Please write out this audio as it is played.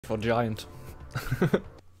for giant.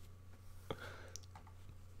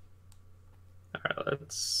 Alright,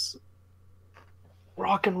 let's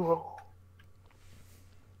rock and roll.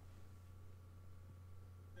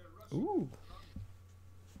 Ooh.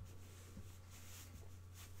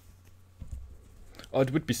 Oh,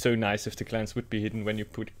 it would be so nice if the clans would be hidden when you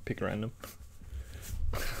pick random.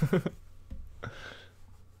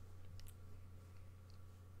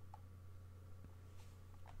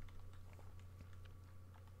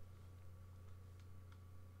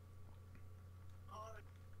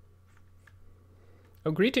 Oh,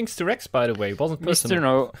 greetings to Rex, by the way. Wasn't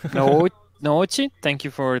personal. Mr. Noochi, thank you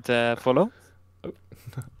for the follow. Oh.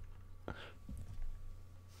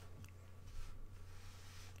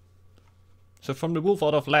 So from the wolf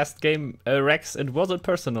out of last game, Rex, it wasn't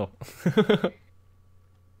personal.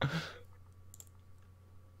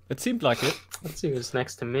 It seemed like it. Let's see who's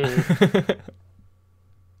next to me.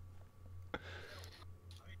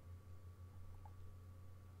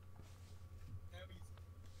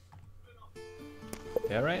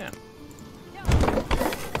 Here I am.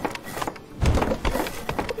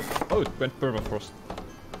 Oh, it went permafrost.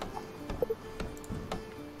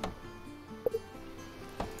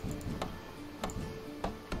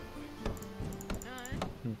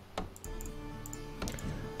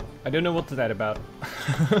 I don't know what that about.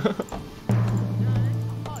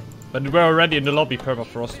 But we're already in the lobby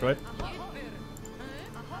permafrost, right?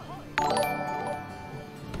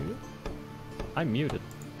 I'm muted.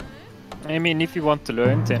 I mean, if you want to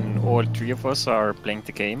learn, then all three of us are playing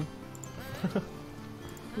the game.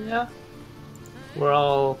 Yeah. We're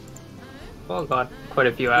all got quite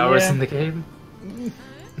a few hours in the game.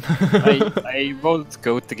 I won't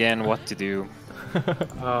go again what to do.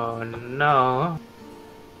 Oh no.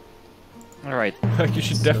 Alright. You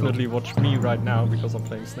should definitely watch me right now because I'm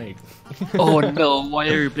playing Snake. Oh no, why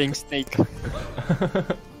are you playing Snake?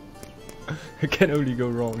 It can only go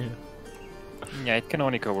wrong here. Yeah, it can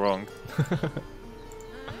only go wrong.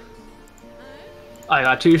 I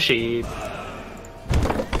got 2 sheep.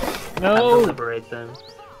 No! Liberate them.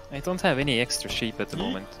 I don't have any extra sheep at the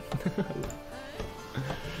moment.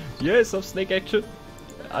 Yeah, some Snake action.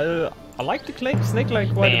 I like the Snake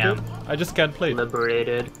like quite a bit. I just can't play it.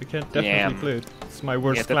 Liberated. I can't definitely play it. It's my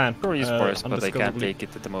worst plan. Is worse, but I can't take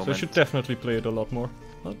it at the moment. So I should definitely play it a lot more.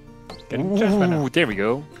 Well, ooh, there we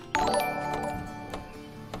go.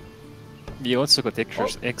 We also got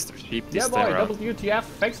extra sheep this time around. WTF,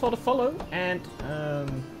 thanks for the follow, and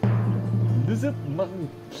Lizard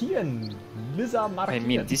Markian. I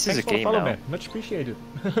mean, this is a game now. Man. Much appreciated.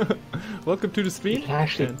 Welcome to the stream. You can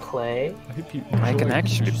actually play. I can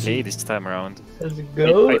actually play this time around. Does it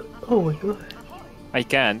go? Oh my god. I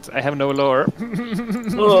can't. I have no lore.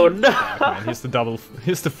 Oh no! Man,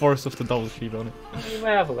 here's the force of the double sheep on it. You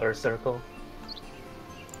may have a lure circle.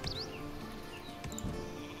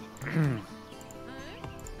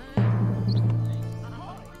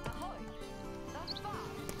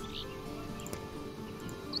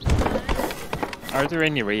 Are there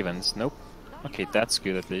any ravens? Nope. Okay, that's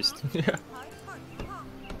good at least. Yeah.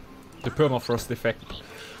 The permafrost effect.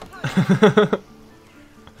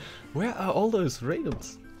 Where are all those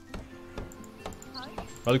ravens?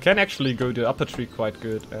 Well, you can actually go to upper tree quite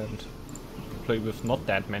good and play with not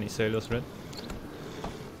that many sailors, right?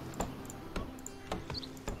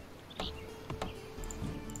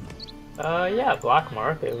 Yeah, black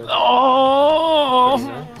market. Oh!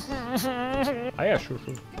 Nice. Ah, yeah, sure.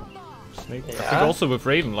 Snake. Yeah. I think also with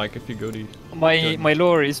Raven, like if you go the... My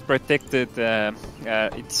lore is protected,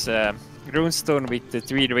 it's runestone with the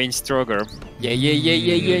 3 range stronger.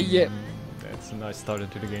 Yeah. That's a nice start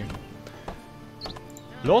into the game.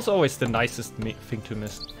 Lore's always the nicest thing to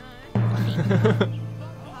miss.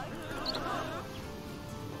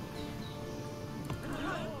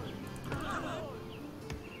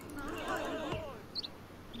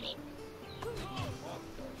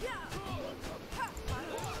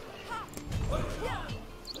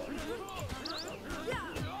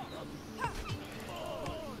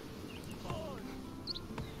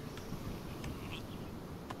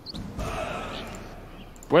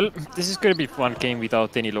 Well, this is gonna be one game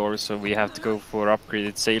without any lore, so we have to go for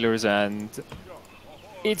upgraded sailors, and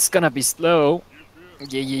it's gonna be slow.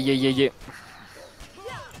 Yeah.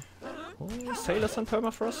 Oh, sailors on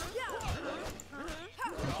permafrost.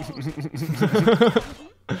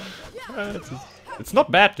 It's not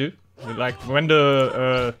bad, dude. Like when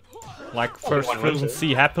the first frozen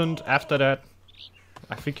sea happened. After that,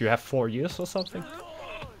 I think you have 4 years or something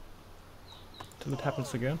till it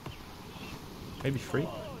happens again. Maybe 3.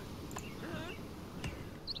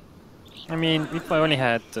 I mean, if I only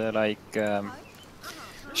had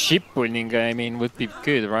Ship pulling, I mean, would be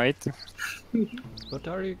good, right? What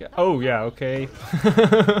are you? Oh yeah, okay.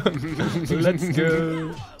 Let's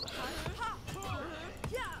go.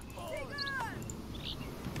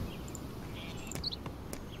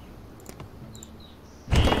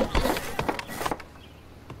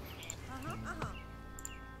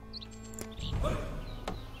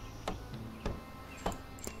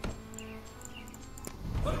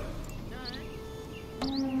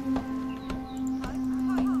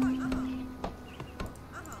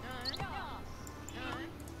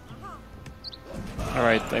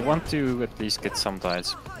 Alright, I want to at least get some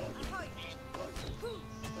tiles.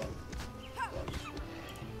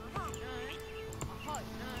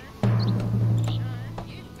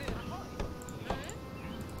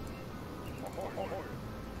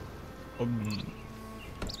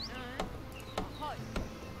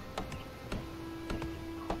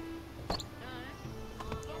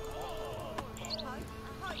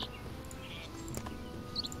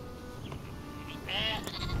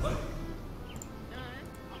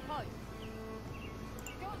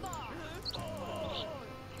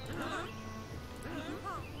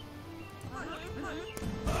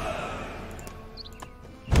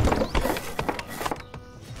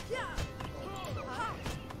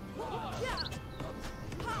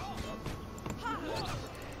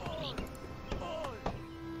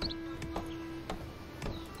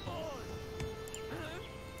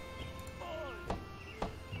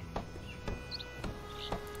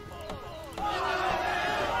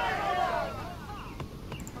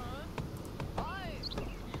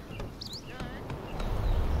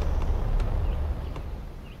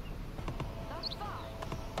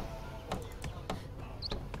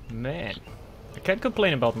 Man, I can't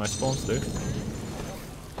complain about my spawns though.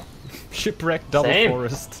 Shipwreck, double Same.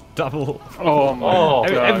 forest, double. Oh my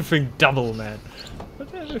god. Everything double, man.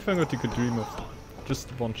 But everything what you could dream of.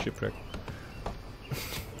 Just one shipwreck.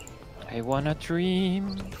 I wanna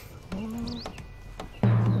dream.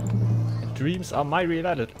 Dreams are my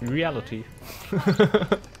reality.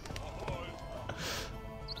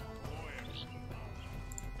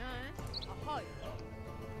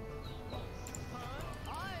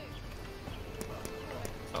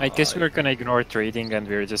 I guess we're gonna ignore trading and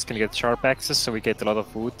we're just gonna get sharp access so we get a lot of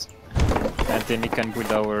food. And then we can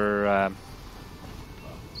build our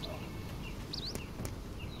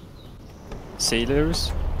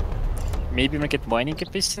sailors. Maybe we get mining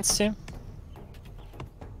efficiency.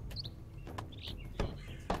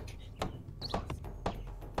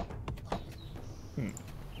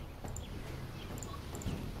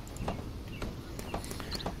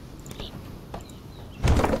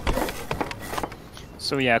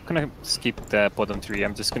 So yeah, I'm gonna skip the bottom three.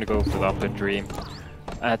 I'm just gonna go for the upper three.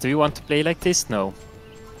 Do you want to play like this? No.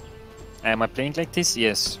 Am I playing like this?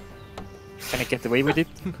 Yes. Can I get away with it?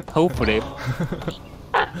 Hopefully.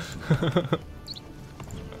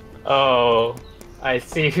 Oh, I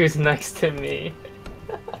see who's next to me.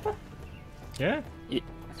 Yeah? Yeah.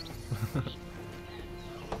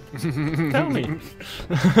 Tell me.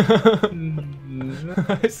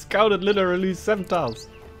 I scouted literally 7 tiles.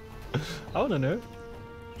 I wanna know.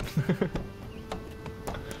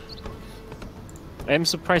 I'm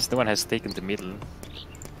surprised no one has taken the middle.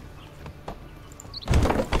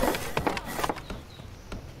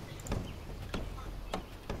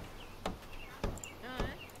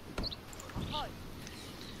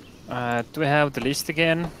 Do I have the list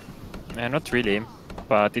again? Not really,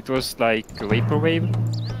 but it was like a vaporwave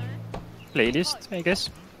playlist, I guess.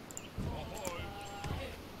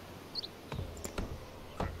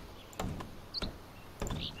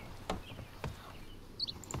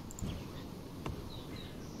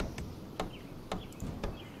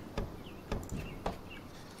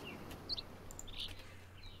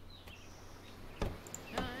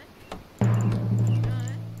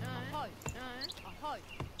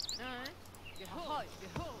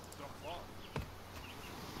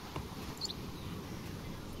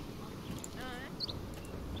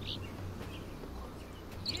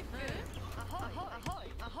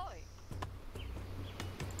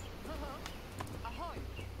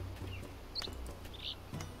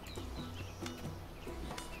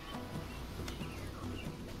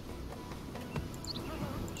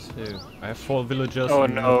 So, I have 4 villagers. Oh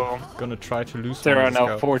and no. I'm gonna try to lose There one are of the now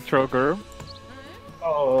scout. 4 Troger.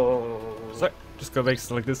 Oh, So, just go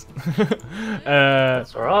make like this.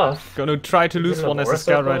 that's rough. Gonna try to lose Isn't it one as a worth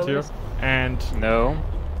scout it, right though, here. this? And No.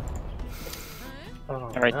 Oh,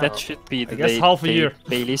 Alright, no. that should be the I guess half a year.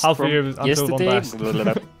 playlist Half a from year until one yesterday. dies. Blah, blah,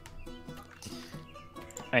 blah.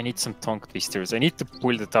 I need some tongue twisters. I need to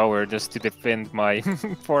pull the tower just to defend my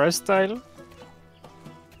forest tile.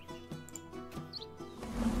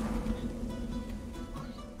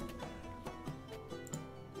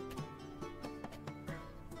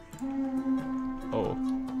 Oh.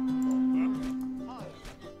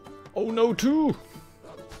 Oh no, two!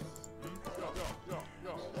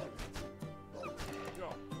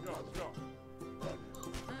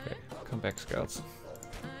 Okay, come back, scouts.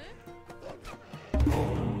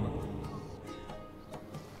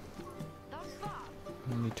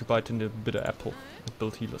 I need to bite in the bitter apple and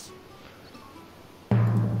build healers.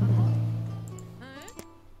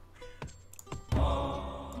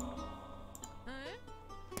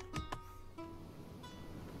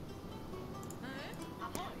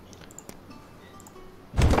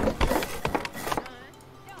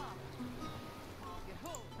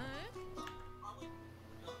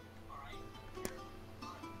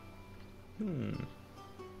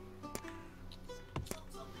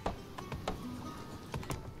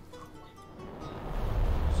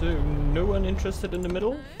 So, no one interested in the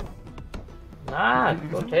middle? Ah,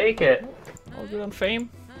 go take it. All good on fame?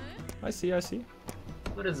 I see, I see.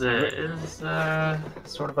 What is it? Is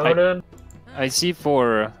sort of voted? I see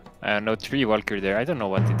 4, no 3 Valkyrie there. I don't know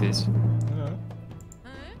what it is.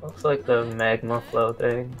 Looks like the magma flow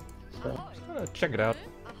thing. So. Check it out.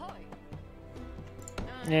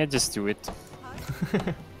 Yeah, just do it.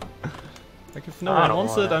 Like if no one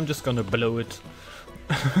wants it, I'm just gonna blow it.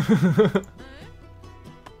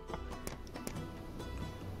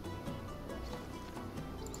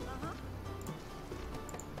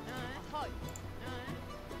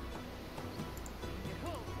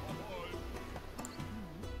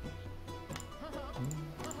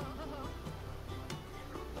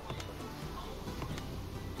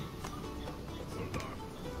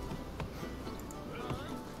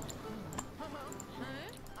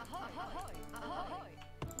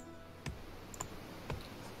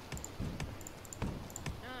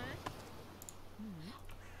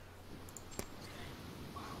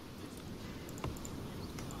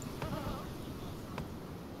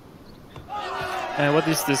 What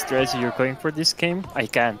is the strategy you're going for this game? I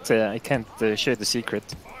can't share the secret.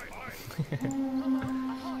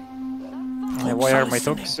 Why are my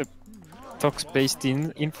talks placed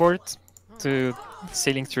in fort to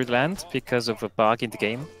sailing through the land because of a bug in the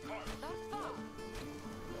game?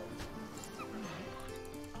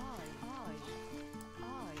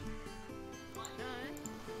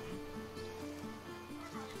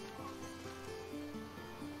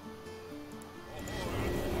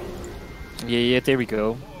 Yeah, there we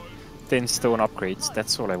go. 10 stone upgrades,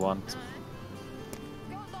 that's all I want.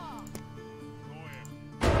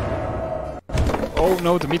 Oh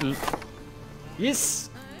no, the middle. Yes!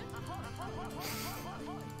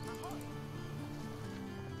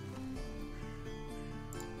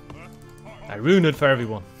 I ruined it for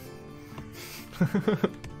everyone.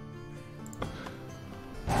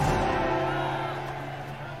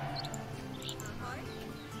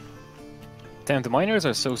 Damn, the miners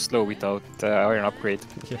are so slow without iron upgrade.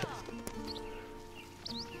 Yeah.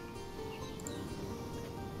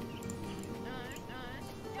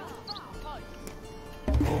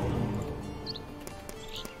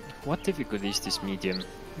 What difficulty is this medium?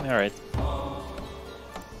 Alright.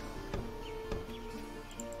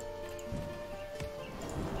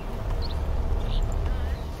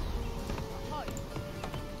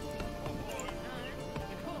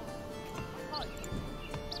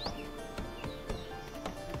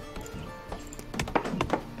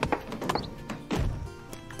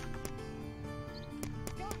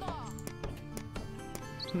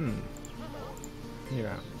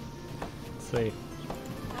 Yeah. So,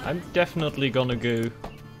 I'm definitely gonna go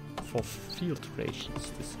for field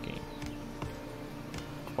rations this game.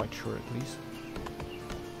 Quite sure at least.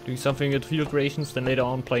 Doing something at field rations, then later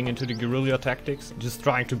on playing into the guerrilla tactics. Just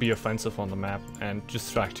trying to be offensive on the map and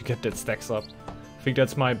just trying to get that stacks up. I think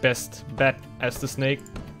that's my best bet as the snake.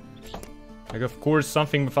 Like, of course,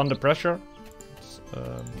 something with under pressure. It's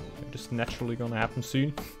just naturally gonna happen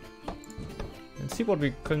soon. And see what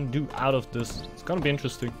we can do out of this. It's gonna be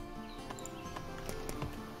interesting.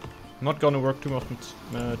 Not gonna work too much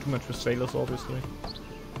with sailors, obviously.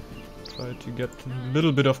 Try to get a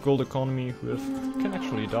little bit of gold economy with... You can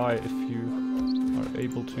actually die if you are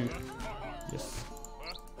able to. Yes.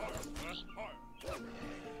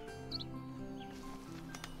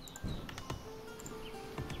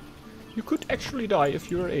 You could actually die if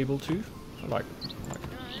you are able to. Like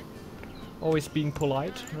always being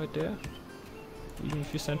polite right there. Even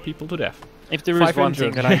if you send people to death. If there is one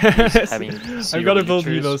thing that I is having I'm gonna build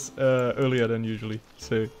healers earlier than usually,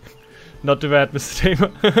 so not too bad, Mr.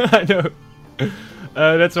 Tamer. I know.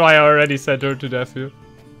 That's why I already sent her to death here.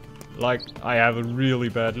 Like, I have a really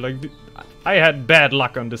bad, like, I had bad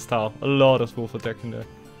luck on this tile. A lot of wolf attack in there.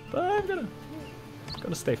 But I'm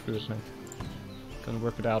gonna stay through it, man. Gonna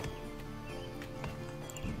work it out.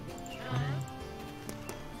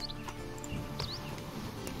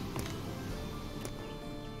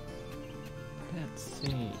 Let's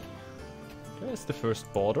see. There's the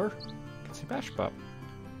first border. Can see Bashbab.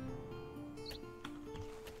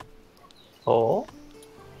 Oh.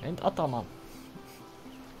 And Ataman.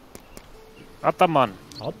 Ataman!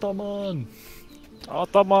 Ataman!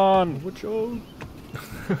 Ataman! Watch out!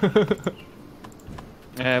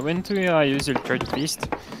 When do I usually try to feast?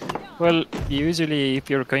 Well, usually if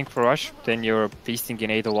you're going for rush, then you're feasting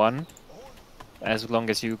in 801 as long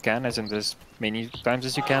as you can, as in as many times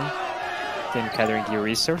as you can, then gathering your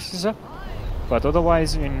resources up. But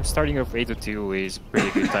otherwise, starting off 802 is a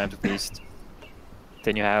pretty good time to feast.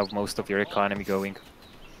 Then you have most of your economy going.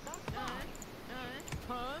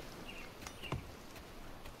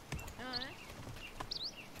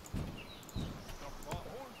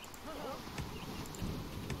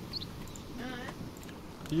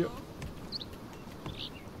 Yeah.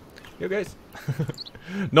 Yo guys.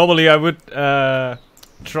 Normally I would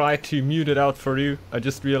try to mute it out for you. I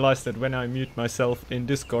just realized that when I mute myself in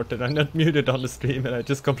Discord that I'm not muted on the stream, and I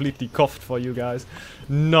just completely coughed for you guys.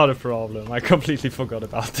 Not a problem. I completely forgot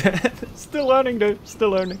about that. Still learning though.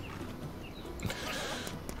 Still learning.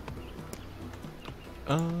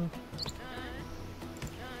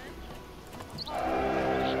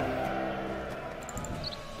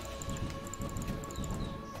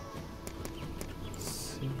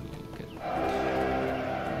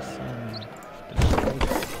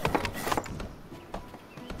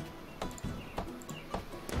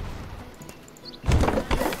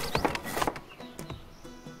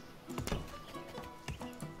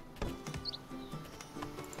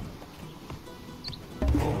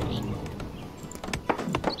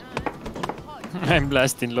 I'm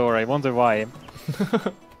blasting lore, I wonder why.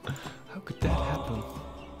 How could that happen?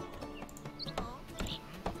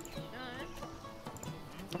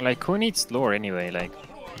 Like, who needs lore anyway? Like,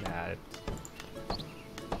 Nah,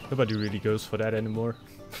 nobody really goes for that anymore.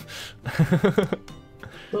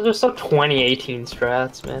 Those are so 2018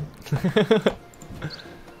 strats, man.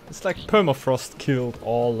 It's like permafrost killed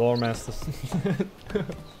all lore masters.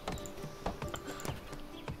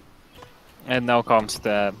 and now comes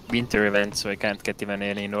the winter event, so I can't get even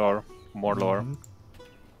any lore, more lore.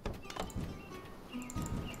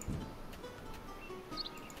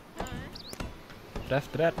 But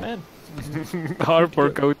after that, man. Harbor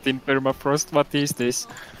goat in permafrost, what is this?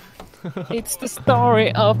 It's the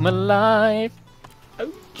story of my life.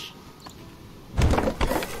 Ouch.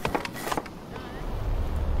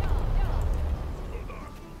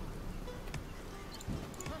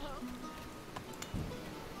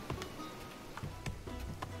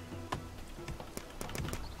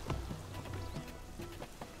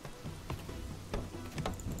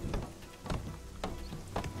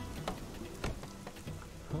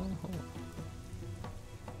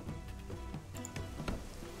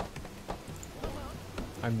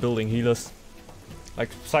 I'm building healers. Like,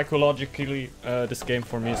 psychologically, this game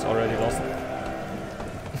for me is already lost.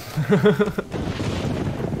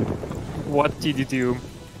 What did you do?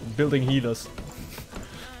 Building healers.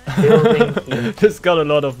 Building healers. Just got a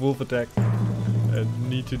lot of wolf attack. And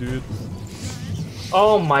need to do it.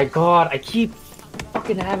 Oh my god, I keep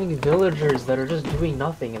fucking having villagers that are just doing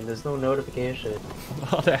nothing and there's no notification.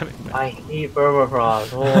 Oh, damn it, man. I hate permafrost,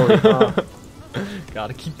 holy fuck.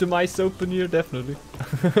 Gotta keep the mice open here, definitely.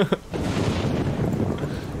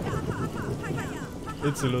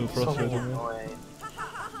 It's a little frustrating, man. Annoying.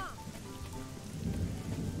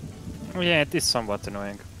 Oh yeah, it is somewhat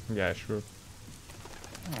annoying. Yeah, sure.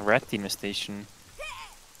 Rat infestation.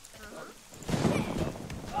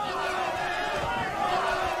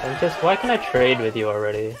 Why can I trade with you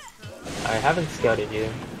already? I haven't scouted you.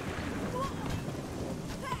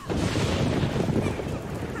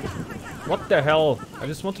 What the hell? I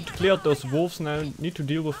just wanted to clear out those wolves and I need to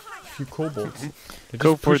deal with a few kobolds. They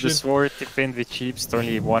Go just for push the in. sword, defend with sheeps,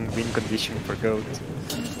 only one win condition for goat.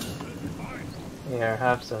 Here,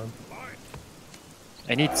 have some.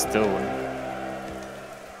 I need stone.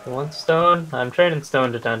 You want stone? I'm trading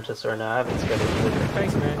stone to Dentist right now. I haven't scouted you.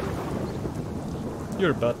 Thanks, man.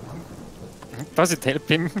 You're a butt. Does it help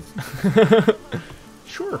him?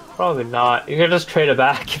 Sure. Probably not. You can just trade it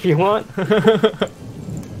back if you want.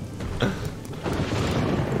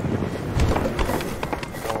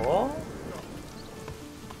 Oh.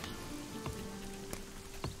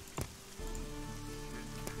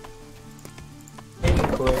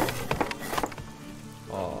 Inquiry.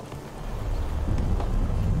 Oh.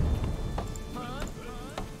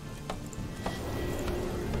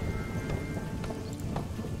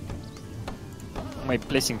 My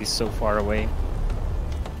blessing is so far away.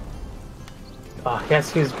 Oh,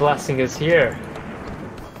 guess whose blessing is here?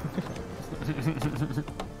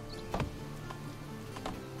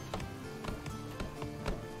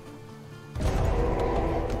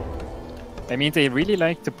 I mean, they really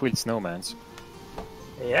like to pull snowmans.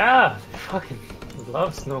 Yeah, they fucking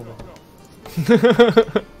love snowball.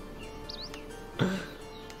 A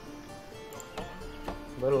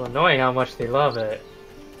little annoying how much they love it.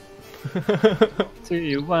 Do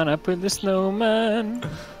you wanna pull the snowman?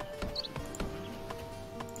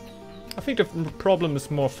 I think the problem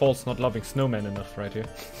is more false not loving snowmen enough right here.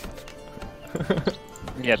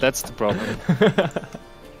 Yeah, that's the problem.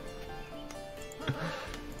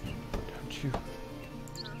 Don't you?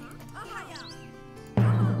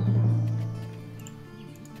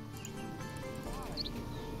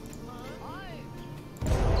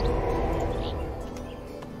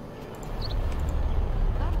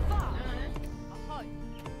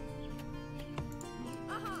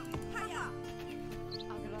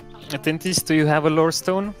 Attentis, do you have a lore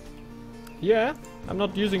stone? Yeah, I'm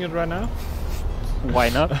not using it right now. Why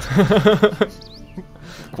not?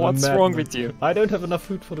 What's wrong with you? I don't have enough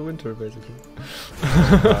food for the winter, basically.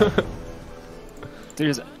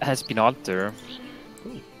 There has been altar.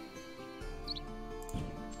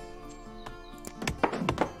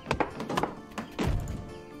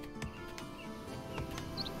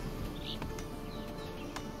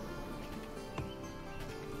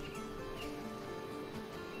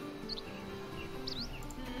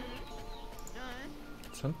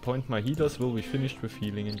 At some point my healers will be finished with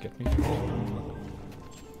healing and get me through.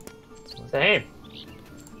 Same.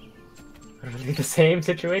 Literally the same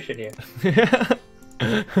situation here.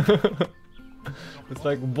 It's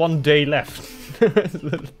like 1 day left.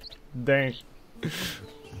 Dang.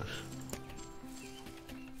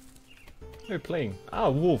 We're playing. Ah,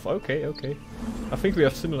 wolf. Okay, okay. I think we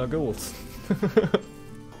have similar goals.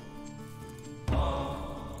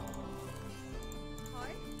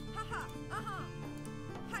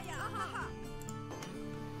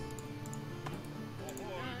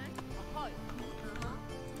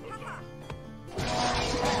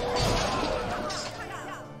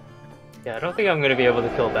 Yeah, I don't think I'm gonna be able to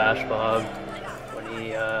kill Bash Bob when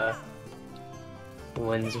he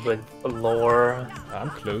wins with lore.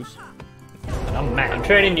 I'm close. And I'm mad. I'm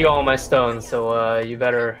trading you all my stones, so you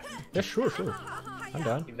better. Yeah, sure, sure. I'm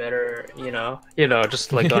down. You better, you know,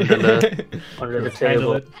 just like under the Handle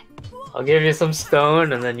table. it. I'll give you some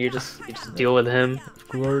stone, and then you just deal with him. Of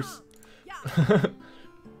course.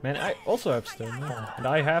 Man, I also have stone, yeah. And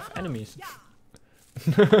I have enemies.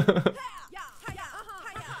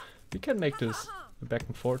 We can make this a back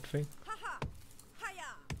and forth thing.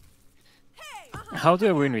 How do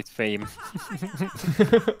I win with fame?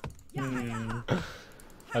 I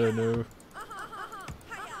don't know.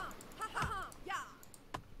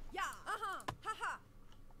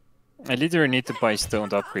 I literally need to buy stone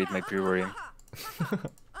to upgrade my brewery.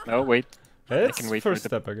 Oh wait, That's can wait first for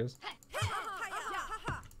the- step, I guess.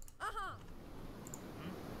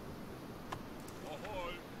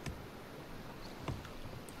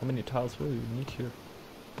 How many tiles will you need here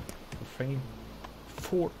for fame?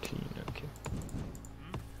 14, okay.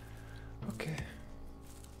 Okay.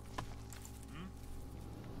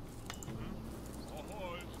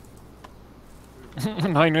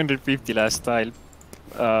 $950 last tile.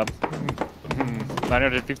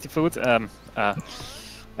 950 food. I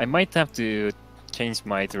might have to change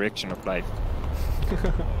my direction of life.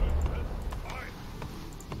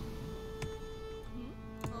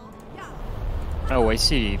 Oh, I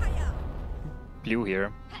see blue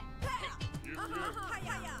here.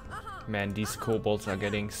 Man, these kobolds are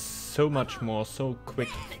getting so much more so quick.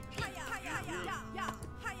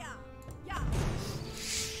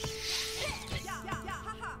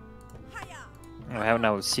 I have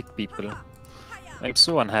now sick people. I'm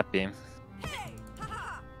so unhappy.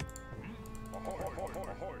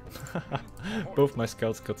 Both my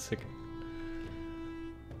scouts got sick.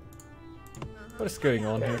 What is going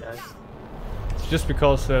on Very here? nice. It's just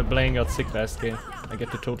because Blaine got sick last game. I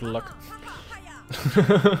get the total luck.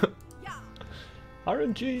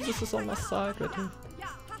 RNG, this is on my side right here.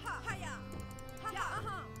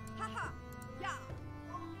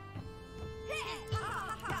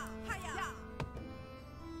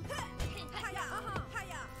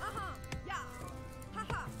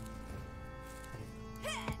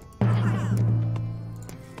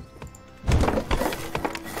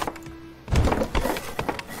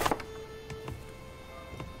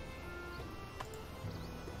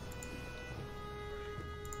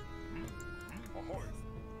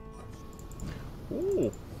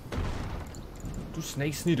 Ooh. Do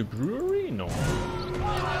snakes need a brewery? No.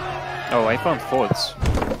 Oh, I found faults.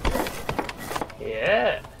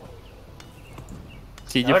 Yeah.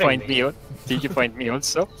 Did you find me? Did you find me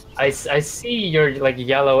also? I see your like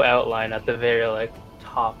yellow outline at the very like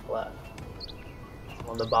top left.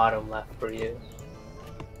 On the bottom left for you.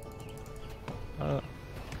 I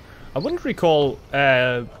wouldn't recall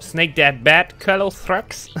Snake that bad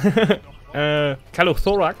Calothorax.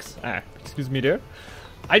 Calothorax. Excuse me there.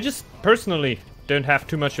 I just personally don't have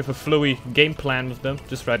too much of a flowy game plan with them.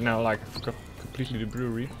 Just right now, like, I forgot completely the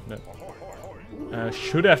brewery. That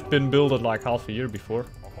should have been built like half a year before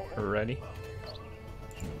already.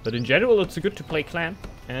 But in general, it's good to play clan.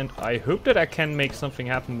 And I hope that I can make something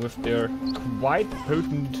happen with their quite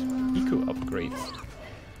potent eco upgrades.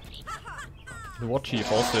 The War Chief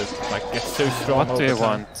also like gets so strong. What do you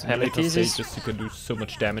want? Just you can do so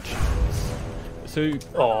much damage. So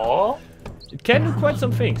Aww. It can do quite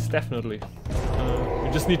some things, definitely. You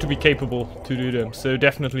just need to be capable to do them. So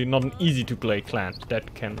definitely not an easy to play clan.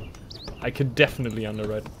 I can definitely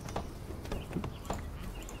underwrite.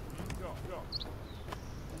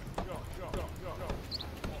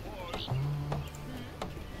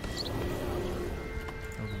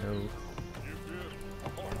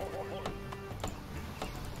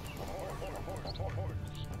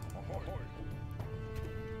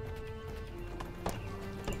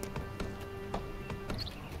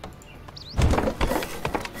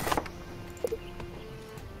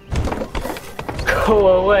 Go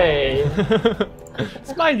away!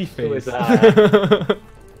 Smiley face! Who is that?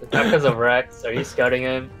 Is that because of Rex? Are you scouting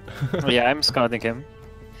him? Yeah, I'm scouting him.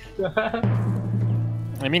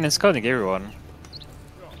 I mean, I'm scouting everyone.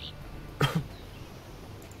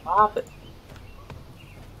 Stop it.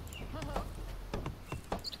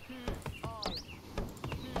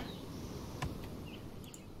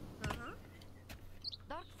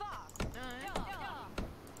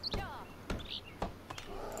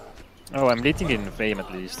 Oh, I'm leading in fame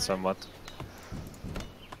at least, somewhat.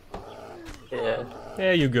 Yeah.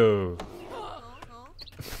 There you go.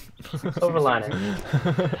 Silver lining.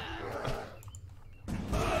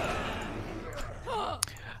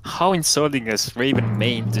 How insulting is Raven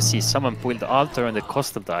main to see someone pull the altar on the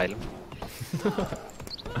custom tile?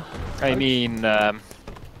 I mean,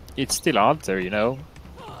 it's still altar, you know?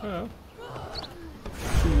 Yeah.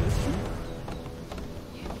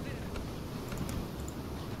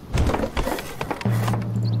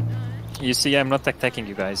 You see, I'm not attacking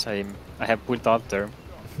you guys. I have pulled altar.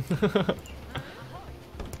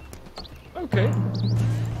 Okay.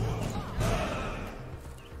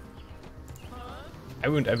 I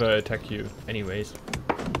wouldn't ever attack you, anyways.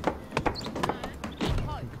 Good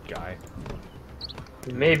guy.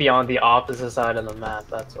 Maybe on the opposite side of the map,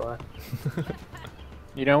 that's why.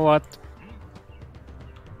 You know what?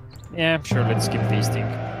 Yeah, sure, let's skip feasting.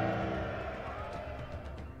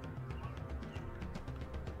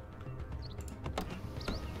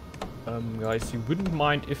 Guys, you wouldn't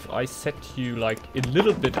mind if I set you like a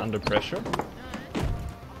little bit under pressure?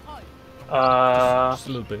 Just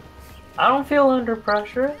a little bit. I don't feel under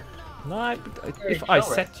pressure. No, but if I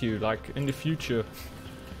set you like in the future.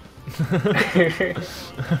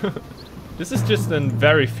 This is just a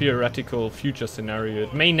very theoretical future scenario.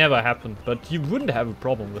 It may never happen, but you wouldn't have a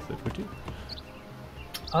problem with it, would you?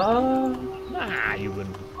 Nah, you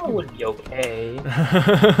wouldn't. I would be okay.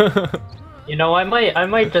 You know, I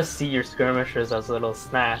might just see your skirmishers as little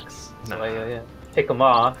snacks. So I pick them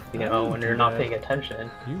off, you know, when you're not paying attention.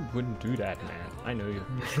 You wouldn't do that, man. I know you.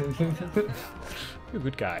 You're a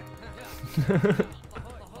good guy.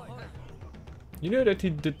 You know that he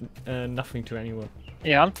did nothing to anyone.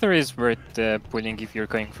 Yeah, altar is worth pulling if you're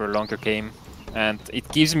going for a longer game, and it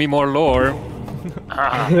gives me more lore.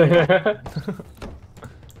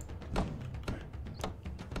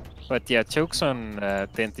 But yeah, jokes on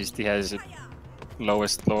Dentist, he has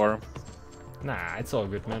lowest lore. Nah, it's all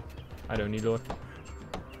good, man. I don't need lore.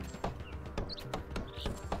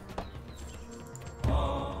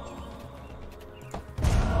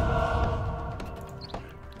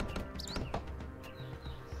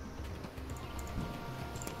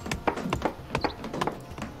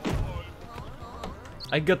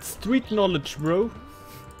 I got street knowledge, bro.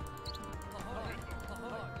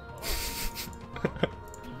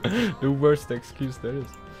 The worst excuse there is.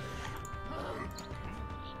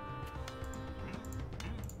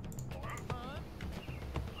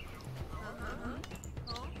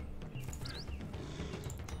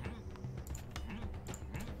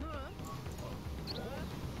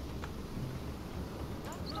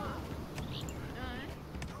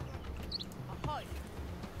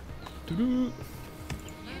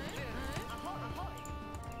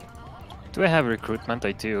 Do I have recruitment?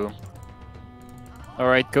 I do.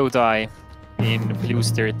 Alright, go die in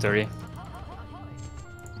Blue's territory.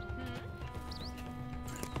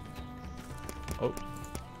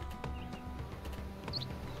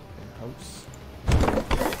 house.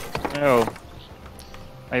 Oh.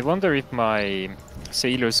 I wonder if my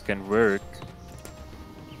sailors can work.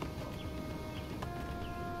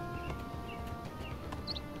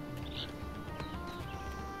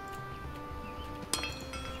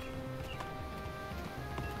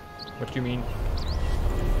 What do you mean?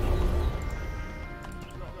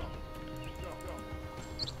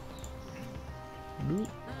 No.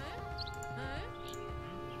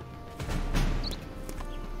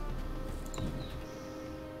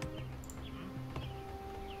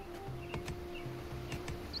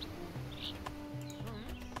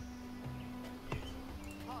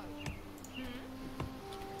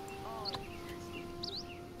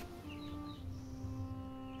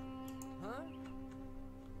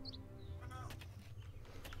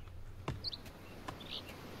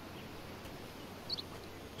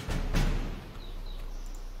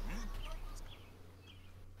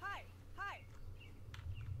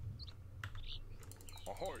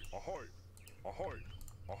 Ahoy! Ahoy! Ahoy!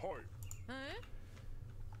 Ahoy!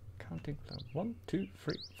 Counting down. 1, 2,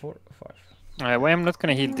 3, 4, 5. Why I'm not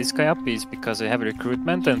gonna heal this guy up is because I have a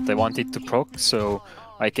recruitment and I want it to proc, so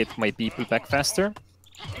I get my people back faster.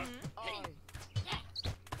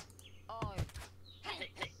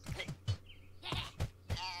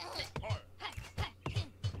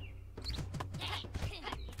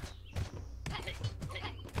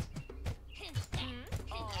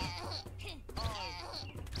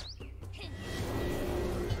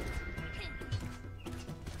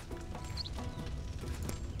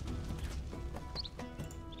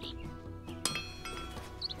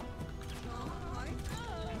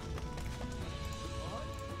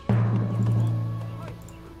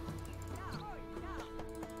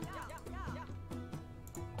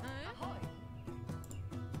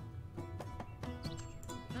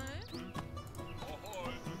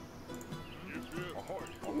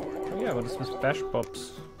 Oh yeah, but this was Bash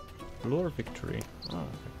Bob's lure victory. Oh,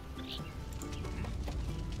 okay.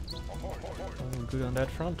 Oh, good on that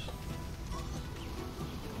front.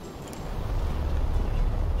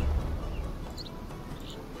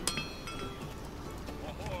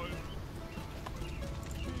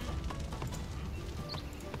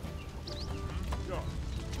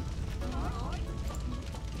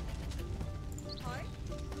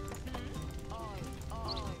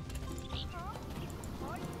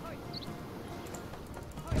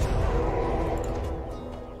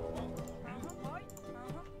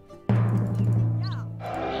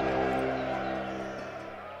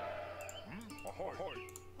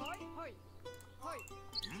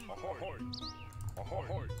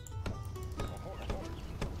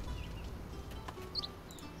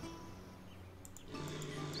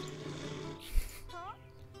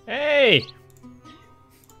 Hey!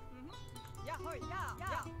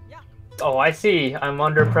 Oh, I see. I'm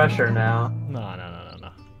under pressure now. No.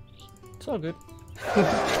 It's all good.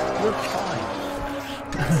 We're fine.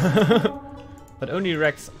 But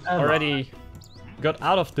Onlyrex already got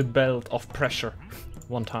out of the belt of pressure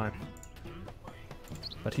one time.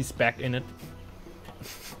 But he's back in it.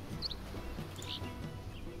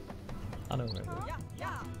 I don't know.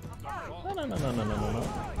 No.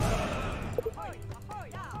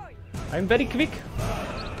 I'm very quick.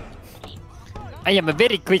 I am a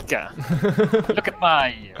very quick. Look at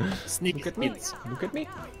my sneak Look at me. speeds. Look at me.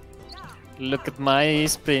 Look at my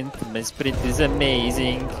sprint. My sprint is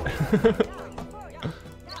amazing.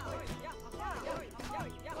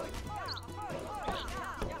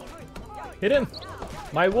 Hit him!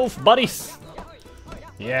 My wolf buddies!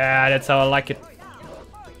 Yeah, that's how I like it.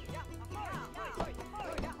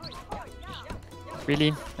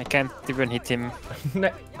 Really? I can't even hit him.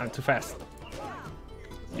 Nah, I'm too fast.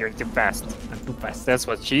 You're too fast. I'm too fast. That's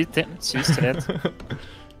what she said.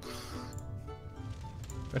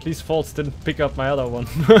 At least False didn't pick up my other one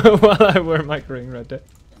while I were microing right there.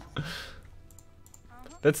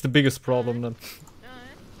 That's the biggest problem then.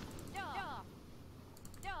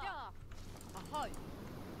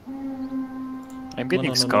 I'm getting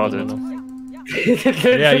No. scalded.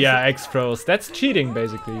 Yeah, X-Pros. That's cheating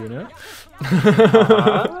basically, you know?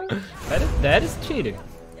 That is cheating.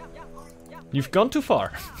 You've gone too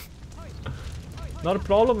far. Not a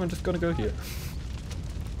problem, I'm just gonna go here.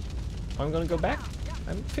 I'm gonna go back.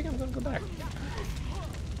 I think I'm gonna go back.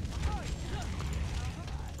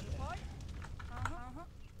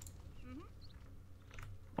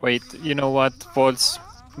 Wait, you know what, False?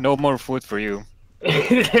 No more food for you.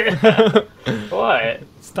 What?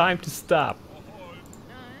 It's time to stop.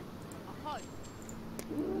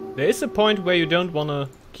 There is a point where you don't wanna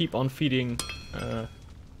keep on feeding,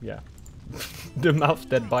 yeah, the mouth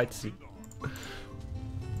that bites you.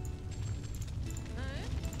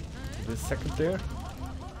 a second there.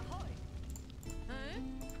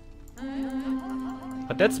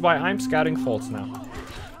 But that's why I'm scouting faults now.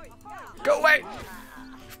 Go away!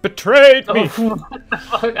 You've betrayed me! Oh, what the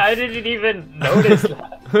fuck? I didn't even notice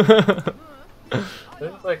that. I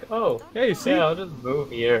was like, oh, Yeah, you see? yeah, I'll just move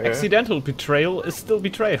here. Accidental betrayal is still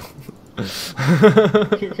betrayal.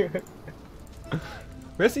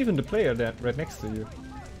 Where's even the player that right next to you?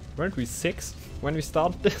 Weren't we 6 when we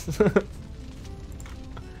started this?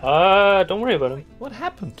 Don't worry about him. What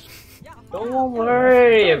happened? Don't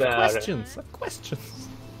worry I have about it. questions. I have questions.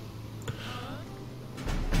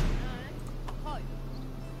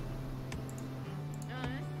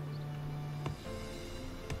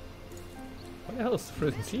 Why the hell is the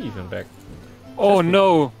frozen sea even back? Oh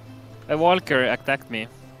no! A walker attacked me.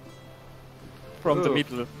 From the Ooh.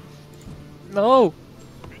 middle. No!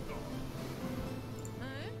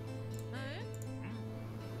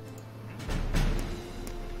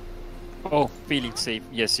 Oh, feeling safe.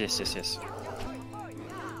 Yes, yes, yes, yes.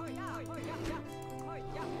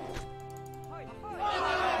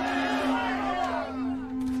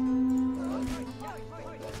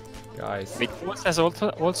 Guys. Wait, what has also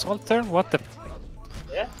alter? What the?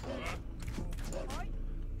 Yeah.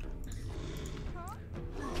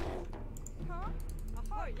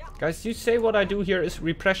 Guys, you say what I do here is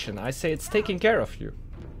repression. I say it's taking care of you.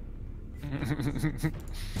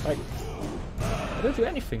 Like, I don't do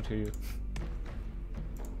anything to you.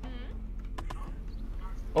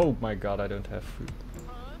 Oh my god, I don't have food.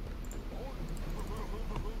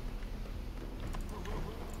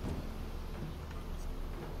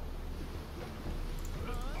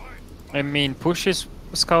 I mean, Push is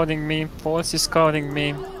scouting me, False is scouting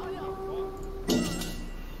me.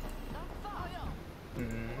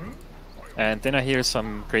 And then I hear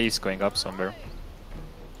some graves going up somewhere.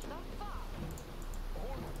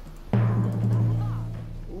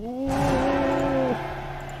 Ooh.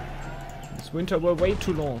 This winter were way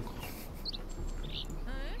too long.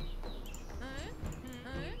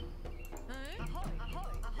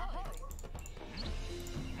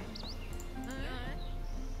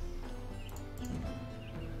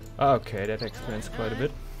 Okay, that explains quite a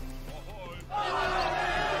bit.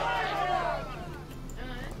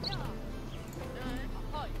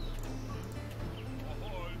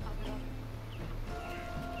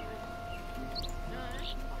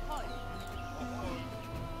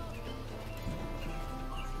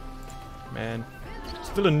 Man,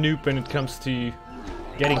 still a noob when it comes to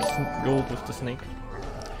getting gold with the snake.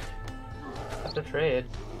 That's a trade.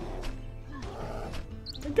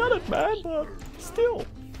 I got it, man, but still.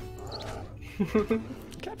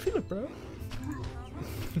 Can't feel it, bro.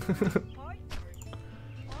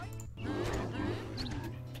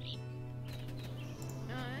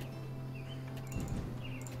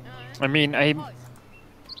 I mean, I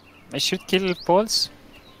should kill False.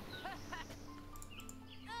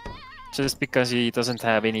 Just because he doesn't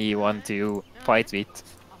have anyone to fight with.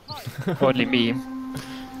 Only me.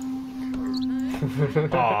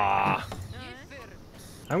 Ah.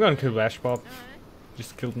 I'm gonna kill Bash Bob.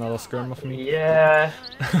 Just killed another skirm of me. Yeah.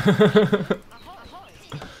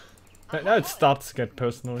 Now it starts to get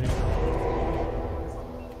personal here.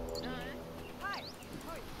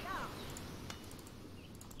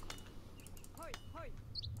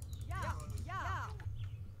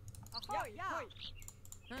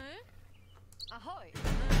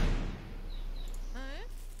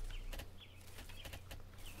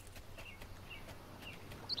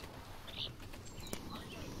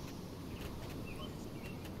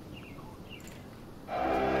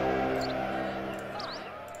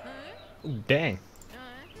 Ooh, dang.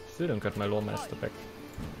 Still don't got my lore master back.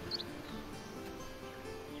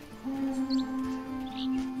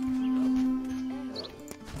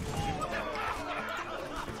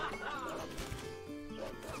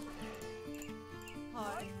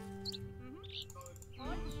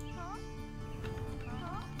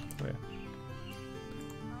 Where?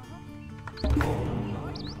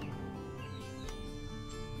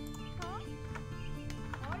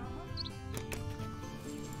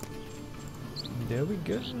 There we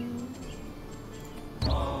go.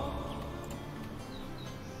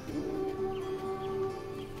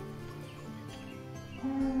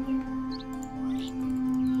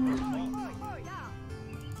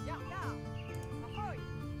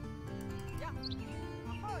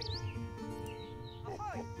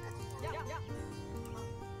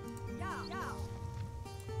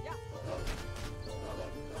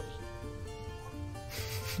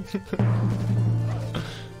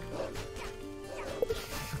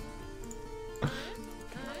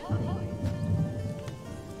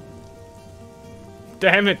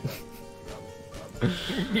 Damn it!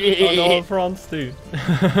 On all fronts, dude.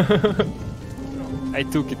 I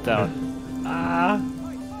took it down. Ah.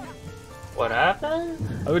 What happened?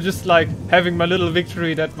 I was just like having my little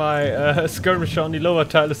victory that my skirmisher on the lower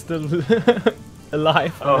tile is still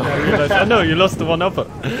alive. Oh. And I realized, oh no, you lost the one upper.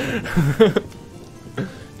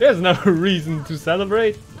 There's no reason to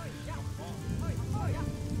celebrate.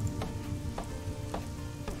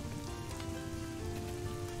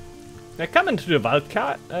 Now come into the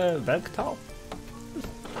Welttal.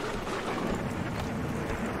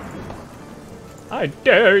 I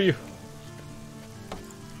dare you.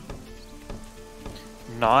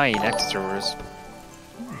 9 extras.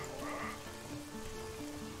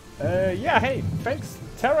 Yeah, hey, thanks,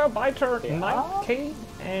 Terabyter Yeah. 9K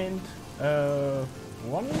and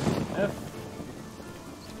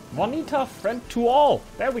Juanita friend to all.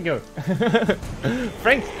 There we go.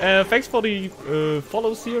 Frank, thanks for the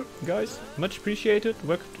follows here, guys. Much appreciated.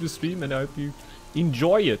 Welcome to the stream, and I hope you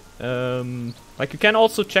enjoy it. Like, you can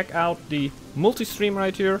also check out the multi-stream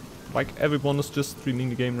right here. Like, everyone is just streaming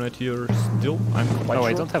the game right here still. I'm quite Oh, sure.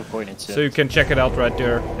 I don't have coinage yet. So you can check it out right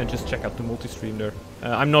there and just check out the multi-stream there.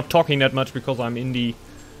 I'm not talking that much because I'm in the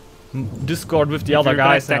Discord with the If other you're gonna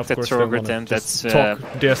guys. And attack of the course, they Troger, wanna then just that's,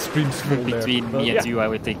 talk their streams full there. between But me yeah. and you, I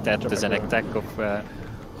will take that as an attack of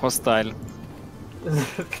hostile.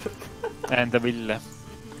 And I will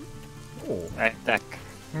Oh. attack.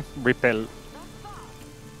 Repel.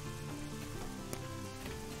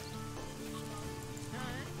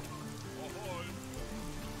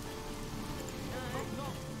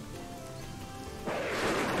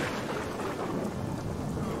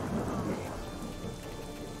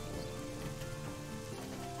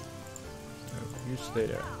 You stay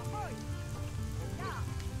there.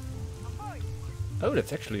 Oh,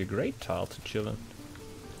 that's actually a great tile to chill in.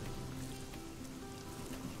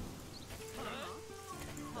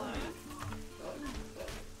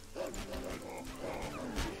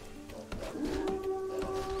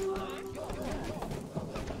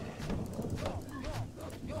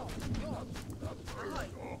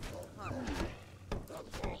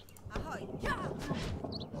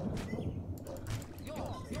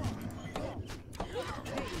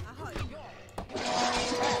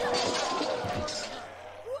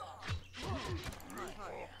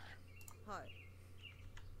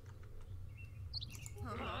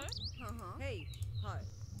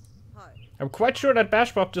 I'm quite sure that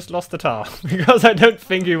Bashbop just lost the tile, because I don't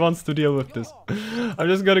think he wants to deal with this. I'm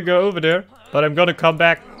just gonna go over there, but I'm gonna come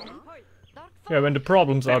back. Yeah, when the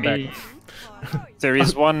problems are back. Maybe there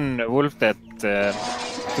is one wolf that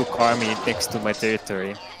took army next to my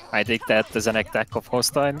territory. I take that as an attack of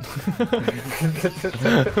hostile.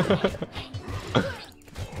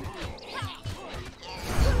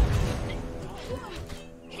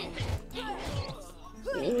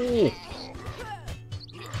 Ooh.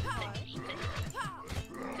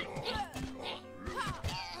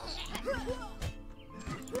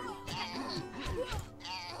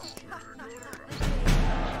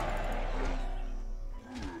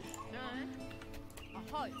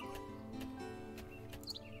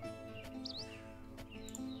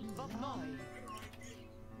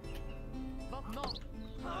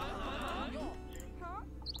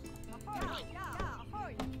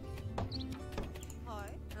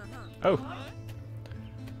 Oh.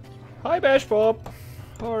 Hi, Bashbop.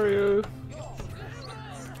 How are you?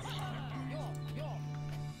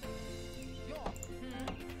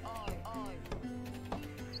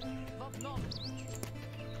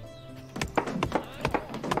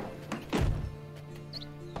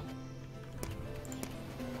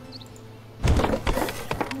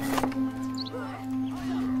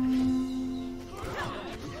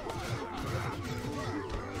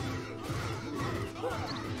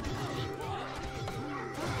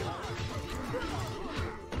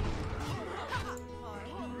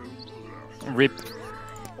 Rip.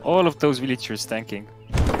 All of those villagers tanking.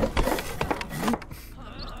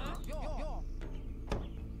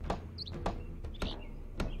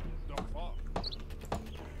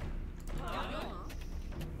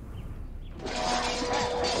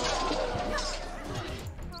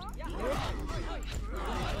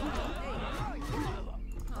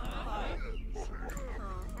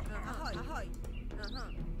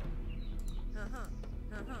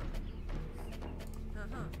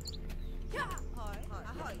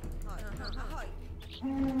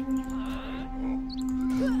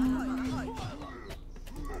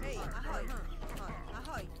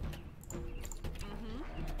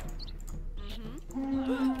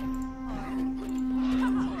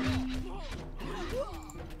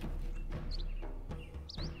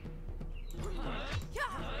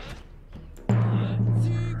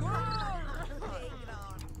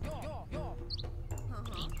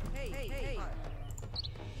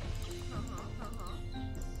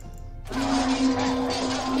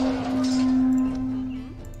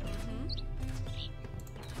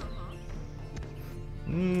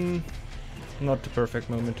 not the perfect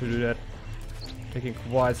moment to do that. Taking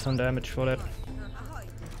quite some damage for that.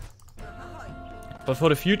 But for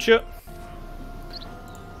the future,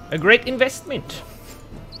 a great investment.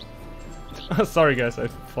 Sorry guys, I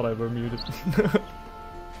thought I were muted.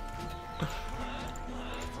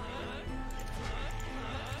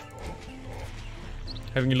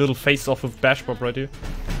 Having a little face-off with Bashpop right here.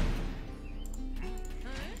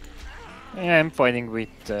 Yeah, I'm fighting with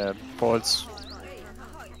Pauls,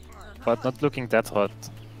 but not looking that hot.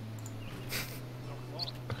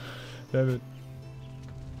 Damn it.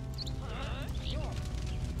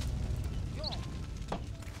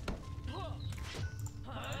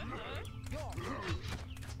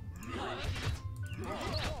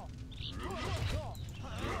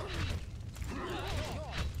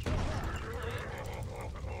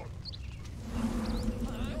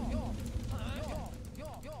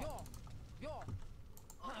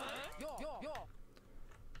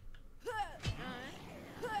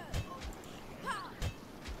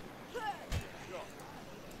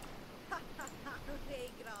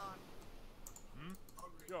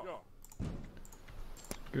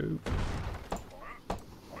 Go.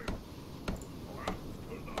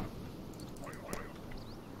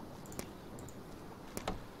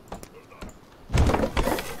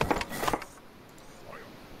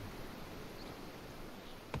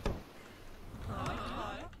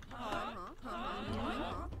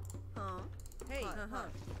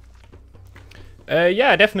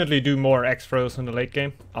 Yeah, I definitely do more X throws in the late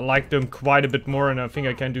game. I like them quite a bit more, and I think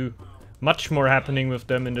I can do much more happening with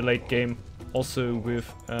them in the late game. Also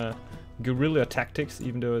with guerrilla tactics,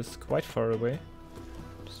 even though it's quite far away.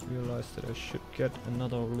 Just realized that I should get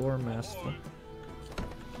another lore master,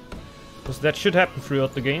 because that should happen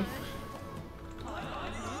throughout the game.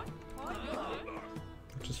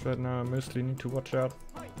 Just right now I mostly need to watch out.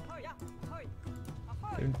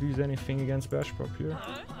 Don't lose anything against Bashpop here.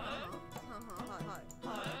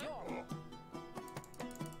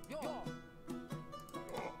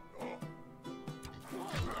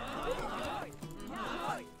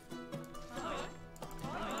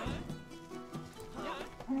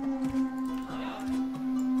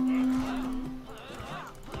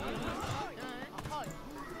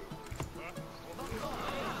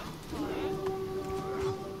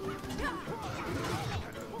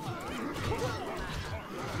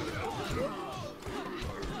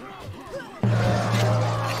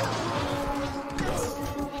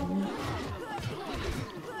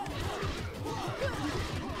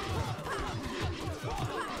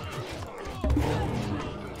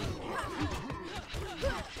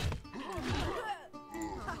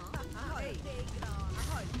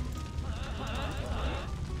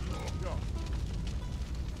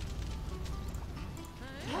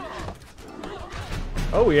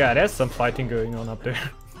 Oh yeah, there's some fighting going on up there.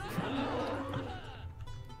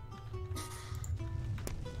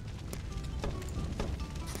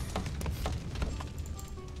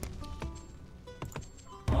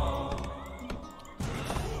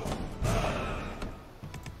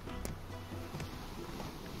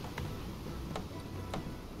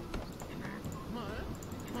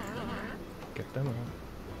 Get them all.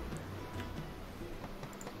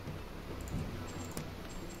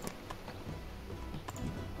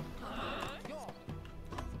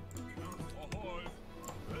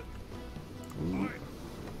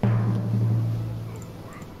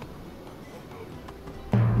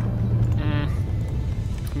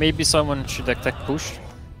 Maybe someone should attack push.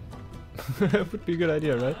 That would be a good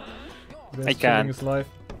idea, right? I can. His life.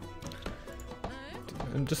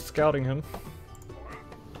 I'm just scouting him.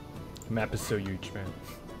 The map is so huge, man.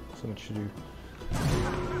 So much to do.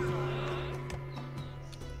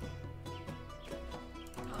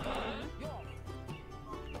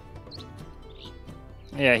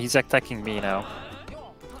 Yeah, he's attacking me now.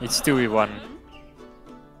 It's 2v1.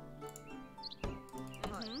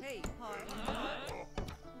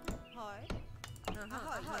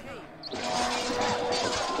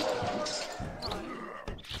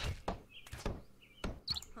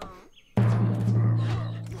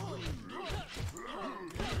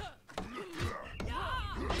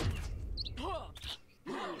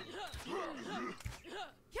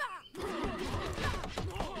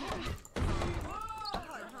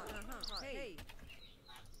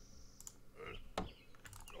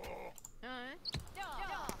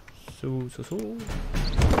 So.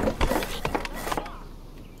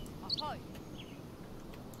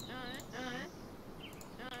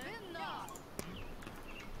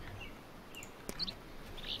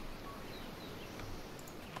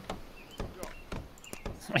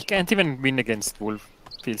 I can't even win against Wolf.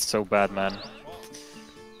 Feels so bad, man.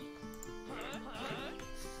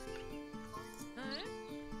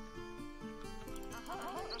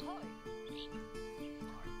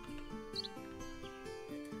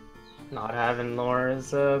 Not having lore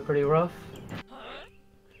is pretty rough.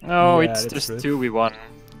 No, Yeah, it's that's just rough. 2v1.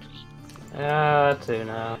 Yeah, 2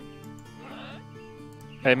 now.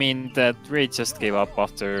 I mean, that raid just gave up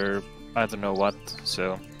after I don't know what,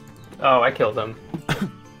 so. Oh, I killed him.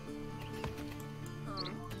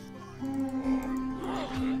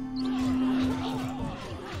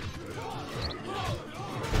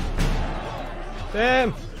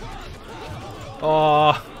 Damn!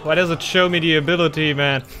 Oh, why does it show me the ability,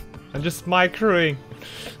 man? I'm just microing.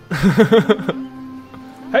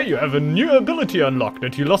 Hey, you have a new ability unlocked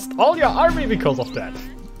and you lost all your army because of that.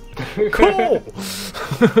 Cool!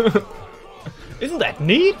 Isn't that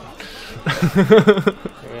neat?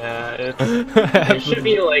 Yeah, it should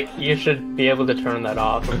be like, you should be able to turn that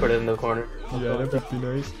off and put it in the corner. Yeah, that would be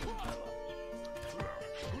nice.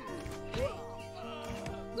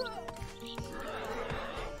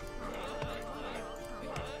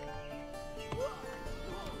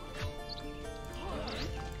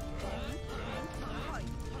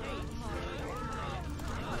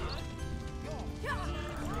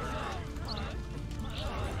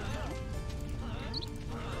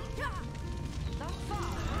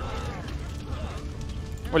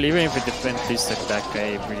 Well, even if we defend this attack,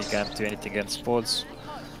 I really can't do anything against balls.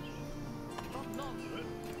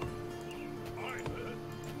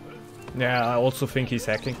 Yeah, I also think he's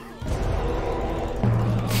hacking.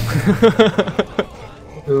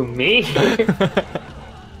 Who, me?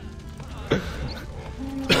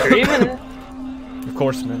 You're even... Of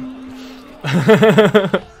course, man.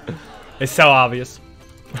 It's so obvious.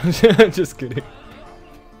 Just kidding.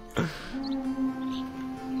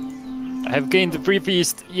 I have gained the free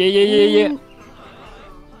feast! Yeah!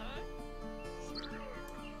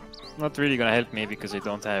 Not really gonna help me because I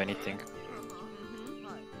don't have anything.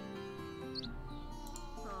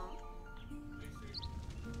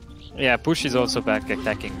 Yeah, Push is also back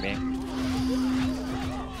attacking me.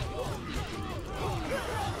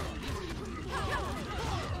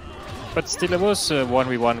 But still, I was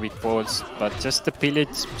 1v1 with balls, but just the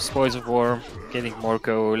pillage, spoils of war, getting more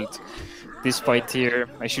gold. This fight here,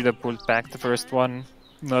 I should have pulled back the first one,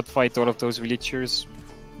 not fight all of those villagers.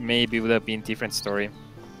 Maybe would have been a different story.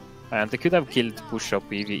 And they could have killed Push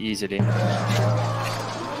up easily.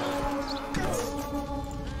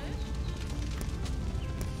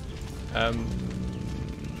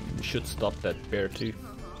 We should stop that bear too.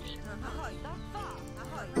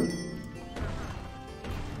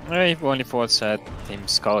 If only Falls had him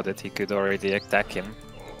scouted, he could already attack him.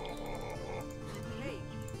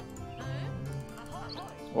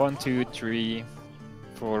 1, 2, 3,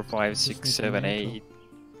 4, 5, 6, 7, 8.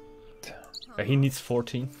 He needs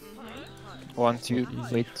 14. 1, 2,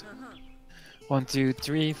 wait. 1, 2,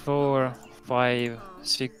 3, 4, 5,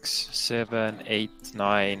 6, 7, 8,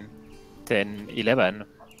 9, 10, 11.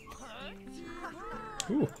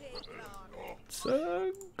 Ooh. It's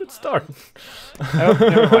a good start. Oh,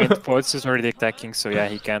 never mind. Falls is already attacking, so yeah,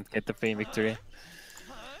 he can't get the free victory.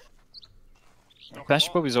 Bash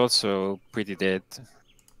Bob is also pretty dead.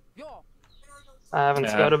 I haven't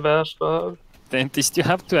Yeah. got a bash, Bob. Dentist, you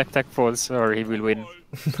have to attack Falls or he will win.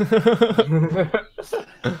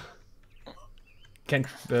 Can't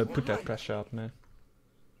put that pressure out, man.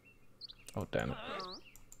 Oh, damn it.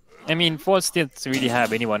 I mean, Falls didn't really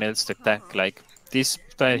have anyone else to attack. Like, this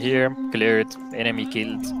guy here, cleared, enemy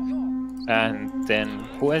killed. And then,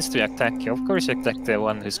 who else to attack? Of course, you attack the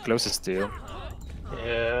one who's closest to you.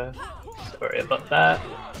 Yeah, sorry about that.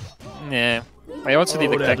 Yeah. I also did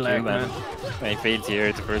Oh, that attack you, lag, man. I failed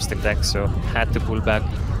here the first attack, so had to pull back.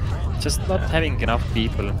 Just not having enough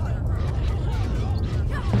people.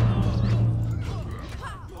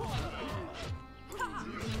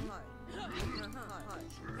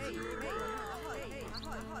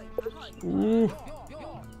 Ooh.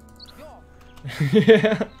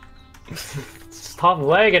 Yeah. Stop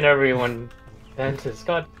lagging, everyone. Dentist,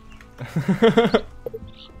 God.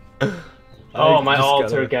 Oh, my just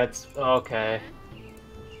altar gotta- gets... Okay.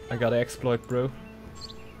 I gotta exploit, bro.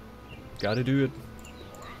 Gotta do it.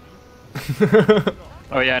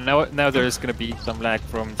 Oh yeah, now there's gonna be some lag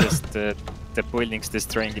from just the buildings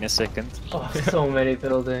destroying in a second. Oh, so many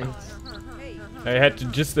buildings. I had to,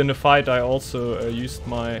 just in the fight, I also used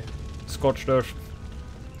my Scorched Earth.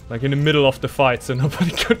 Like in the middle of the fight, so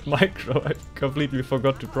nobody could micro. I completely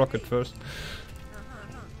forgot to proc it first.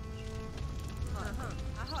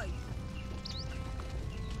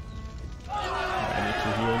 I need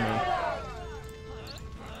to heal now.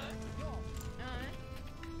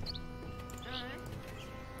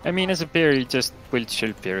 I mean, as a pair, you just build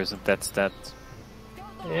shield pairs and that's that.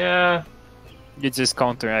 Yeah. You just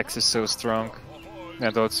counter access so strong,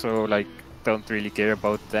 and also like don't really care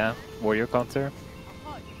about the warrior counter.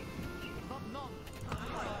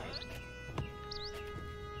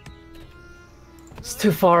 It's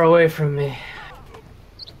too far away from me.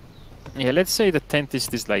 Yeah, let's say the tent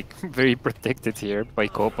is like very protected here by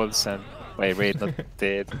kobolds and by Raid not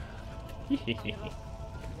dead.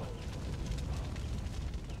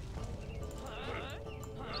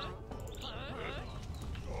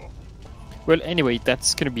 Well, anyway,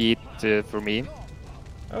 that's gonna be it for me.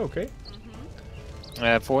 Okay.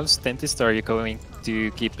 False Dentist, are you going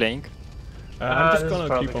to keep playing? I'm just this is gonna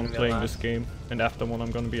probably keep on gonna be playing the this last. game, and after one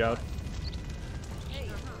I'm gonna be out.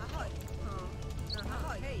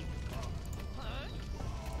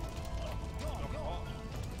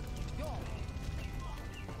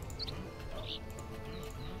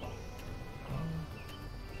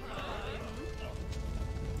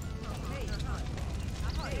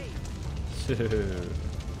 So...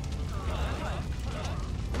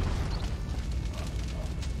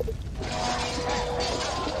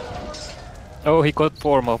 Oh, he got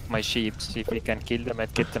 4 of my sheep. If he can kill them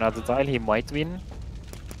and get another tile, he might win.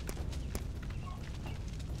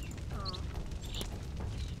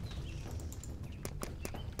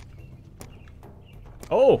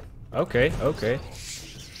 Oh! Okay, okay.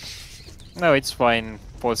 No, it's fine.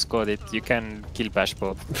 False got it. You can kill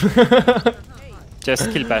Bashbob.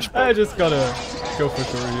 Just kill Bashbob. I just gotta go for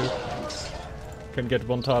sure here. Can get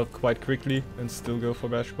one tile quite quickly and still go for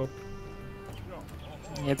Bashpop.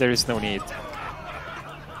 Yeah, there is no need.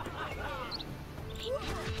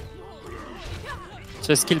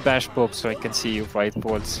 Just kill Bashbob so I can see you fight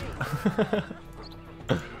balls.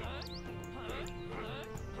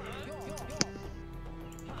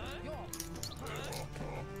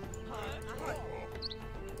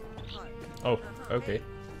 Oh, okay.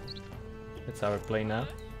 That's how I play now.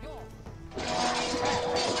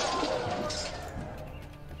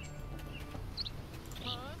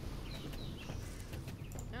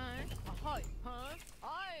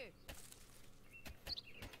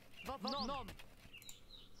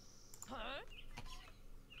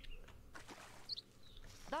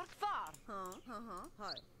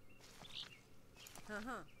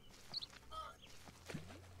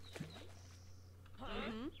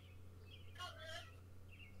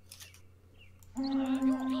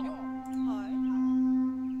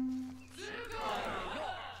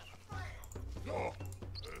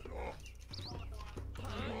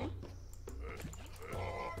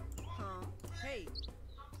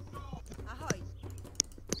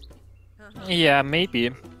 Yeah,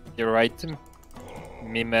 maybe. You're right.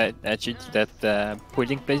 Imagine that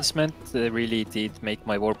pulling placement really did make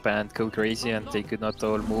my warband go crazy and they could not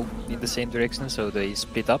all move in the same direction, so they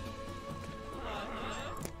split up.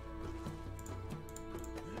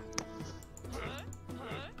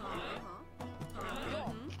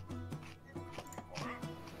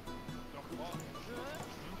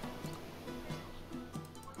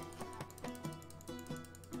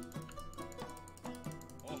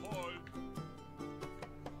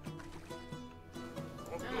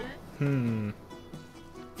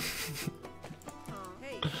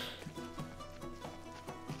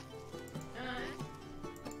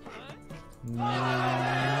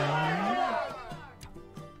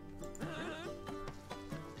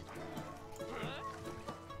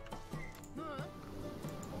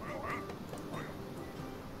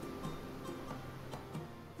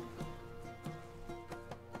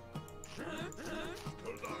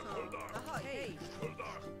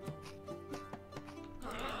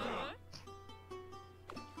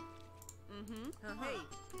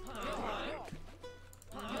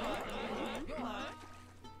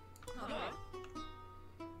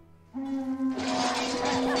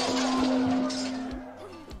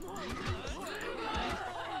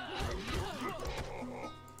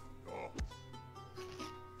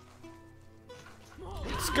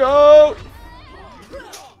 Let's go!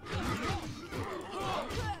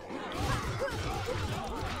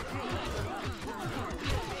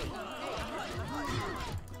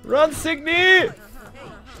 Run, Signy!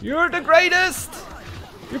 You're the greatest!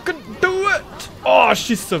 You can do it! Oh,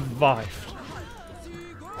 she survived.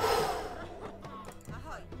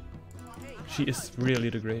 She is really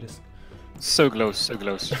the greatest. So close, so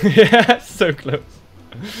close. Yeah, so close.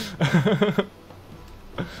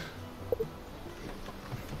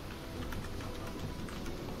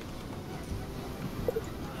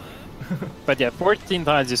 But yeah, 14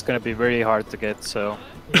 tiles is gonna be very hard to get, so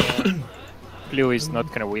Blue is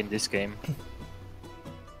not gonna win this game.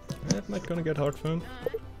 That might gonna get hard for him.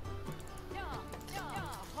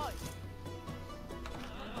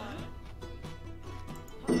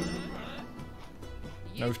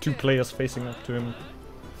 Now with 2 players facing up to him.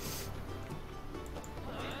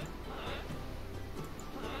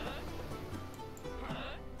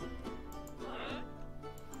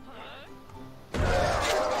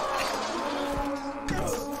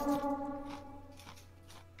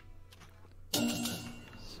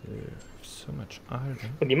 So much iron.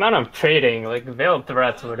 The amount of trading, like Veiled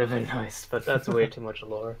Threats would have been nice, but that's way too much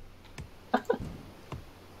lore. By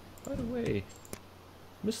the way,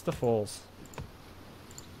 Mr. Falls.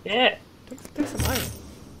 Yeah. Take some iron.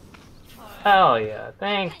 Hell yeah,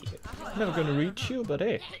 thank you. Never gonna reach you, but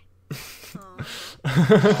hey.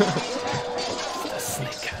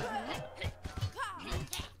 Snake.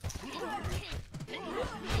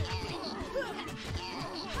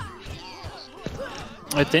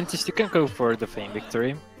 Dentist, you can go for the Fame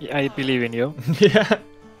victory. Yeah, I believe in you. Yeah.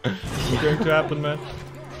 It's going to happen, man.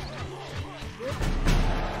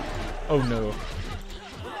 Oh no.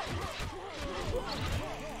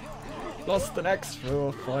 Lost an axe for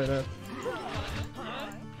a fighter.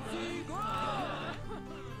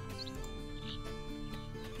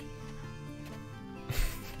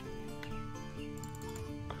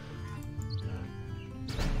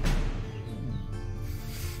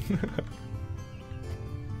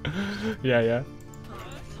 Yeah.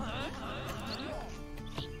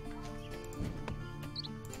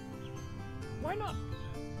 Why not?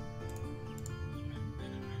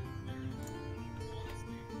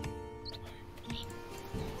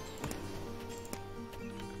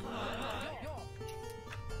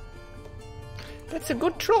 That's a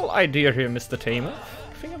good troll idea here, Mr. Tamer.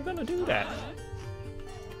 I think I'm gonna do that.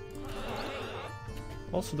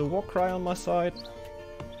 Also the war cry on my side.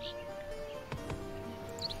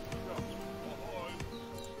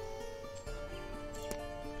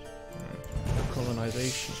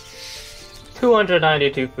 Colonization.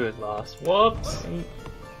 292 food loss. Whoops.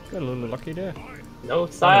 Got a little lucky there. No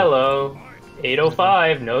silo.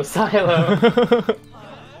 805, no silo.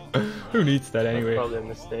 Who needs that anyway? That's probably a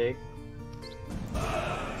mistake.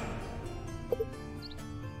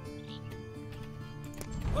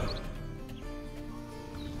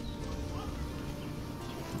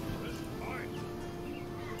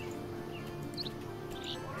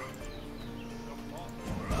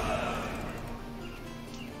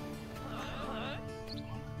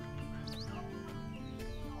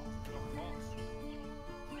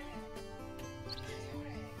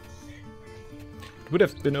 Would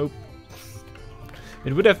have been open.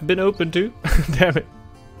 It would have been open too. Damn it.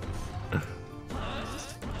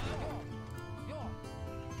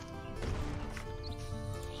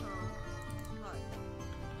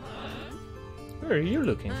 Where are you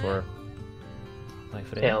looking for? My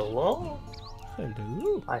friend. Hello?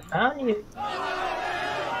 Hello. I found you.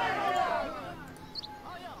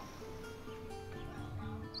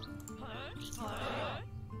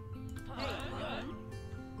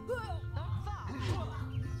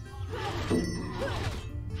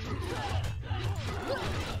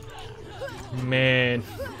 Man.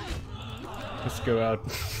 Let's go out.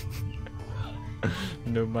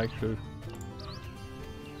 No micro.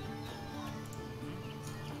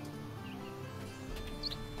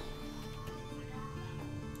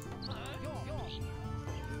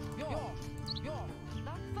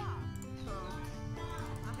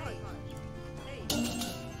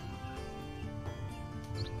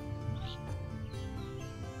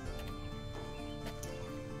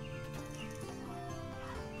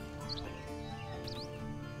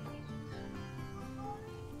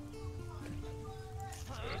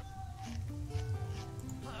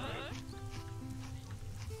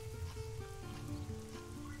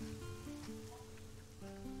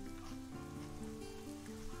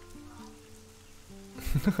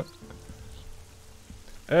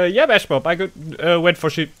 Yeah, Bashbob, I went for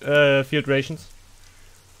field rations.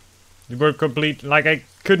 They were complete, like I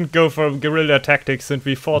couldn't go for guerrilla tactics since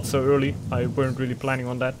we fought so early. I weren't really planning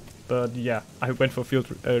on that, but yeah, I went for field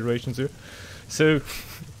rations here. So,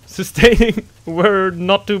 sustaining were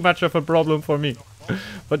not too much of a problem for me.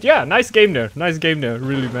 But yeah, nice game there,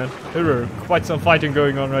 really, man. There were quite some fighting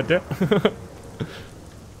going on right there.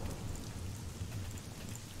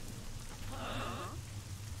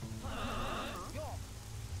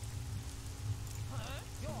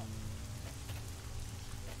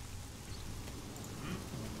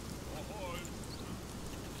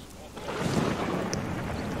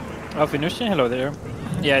 Oh, Venusian, hello there.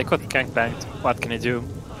 Yeah, I got gangbanged. What can I do?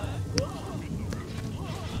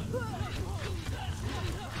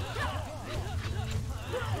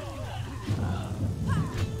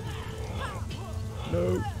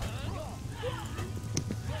 No.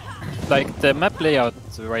 Like, the map layout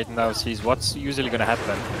right now sees what's usually gonna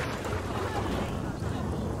happen.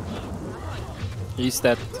 is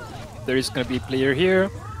that there is going to be a player here,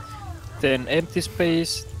 then empty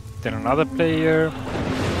space, then another player,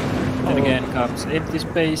 then again comes empty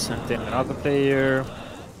space, and then another player,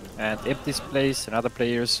 and empty space, another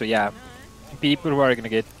player. So yeah, people who are going to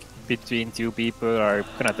get between two people are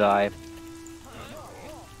going to die.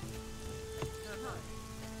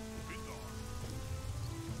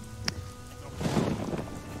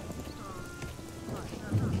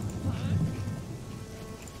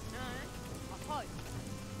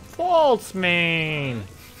 False main!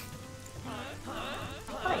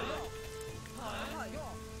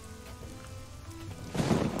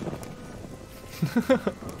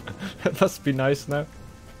 That must be nice now.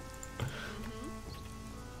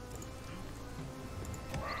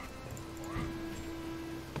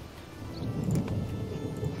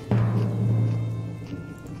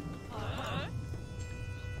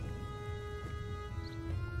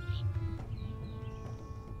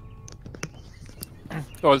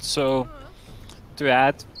 Also, to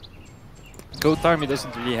add, Goat Army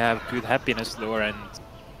doesn't really have good happiness lore and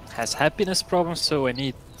has happiness problems, so I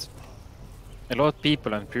need a lot of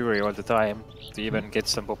people on Brewery all the time to even get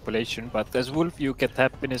some population. But as Wolf, you get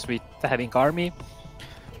happiness with having army,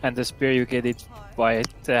 and as Spear, you get it by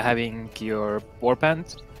having your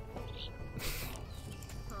warband.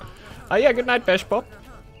 Oh yeah, good night, Bashpop.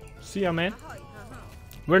 See ya, man.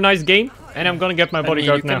 We're a nice game, and I'm gonna get my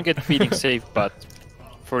bodyguard now. You can get feeding safe, but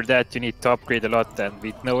for that you need to upgrade a lot, and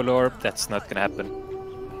with no lore, that's not gonna happen.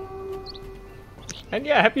 And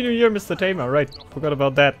yeah, Happy New Year, Mr. Tamer, right. Forgot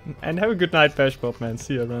about that. And have a good night, Bashpop, man.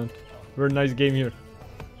 See you around. We're a nice game here.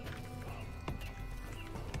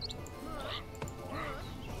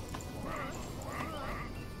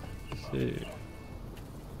 See.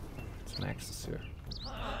 It's Max's here.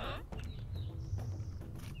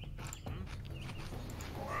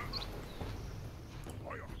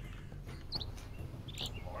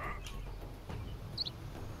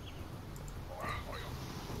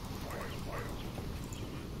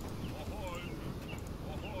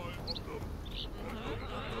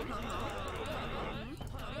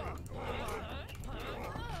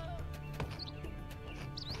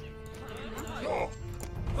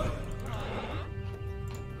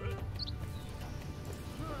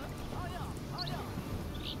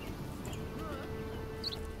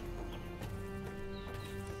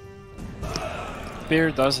 Bear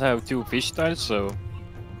does have 2 fish tiles, so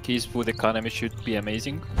his food economy should be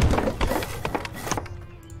amazing.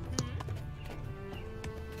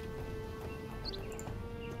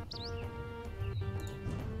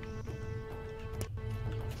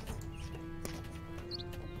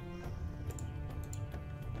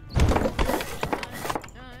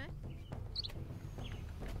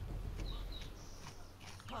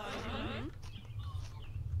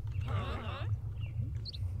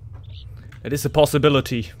 It is a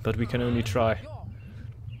possibility, but we can only try.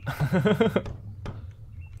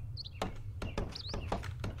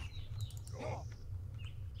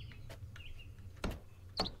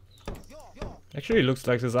 Actually, it looks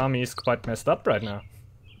like this army is quite messed up right now.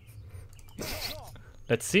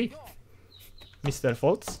 Let's see. Mr.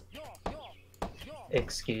 Foltz?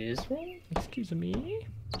 Excuse me? Excuse me?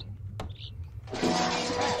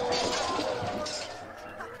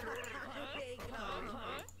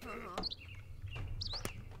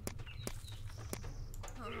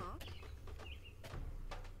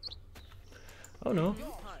 Oh no.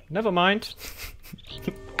 Never mind.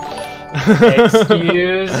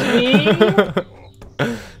 Excuse me?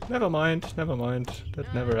 Never mind, never mind.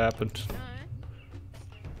 That never happened.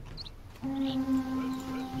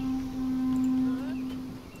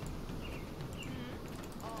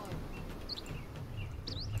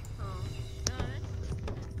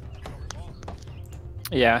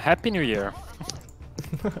 Yeah, Happy New Year.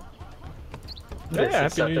 This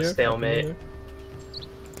is such a stalemate. Happy New Year.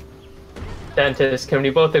 Dentist, can we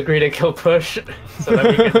both agree to kill push so that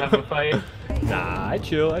we can have a fight? Nah, I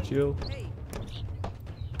chill, I chill.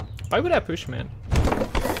 Why would I push, man?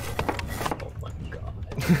 Oh my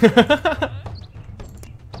god.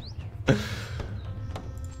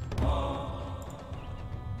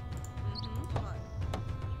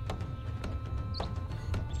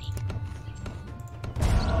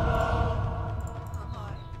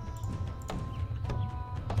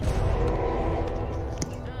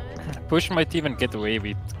 Push might even get away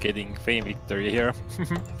with getting Fame victory here.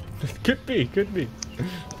 Could be, could be.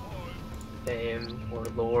 Fame or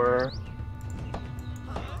lore.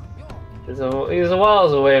 He's a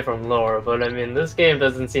whiles away from lore, but I mean, this game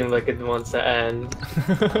doesn't seem like it wants to end.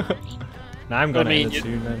 Nah, I'm gonna end it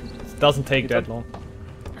soon, man. It doesn't take that long.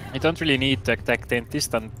 You don't really need to attack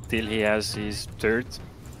Dentist until he has his third.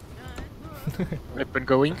 weapon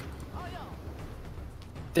going.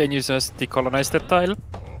 Then you just decolonize that tile.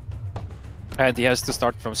 And he has to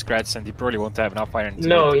start from scratch, and he probably won't have enough iron to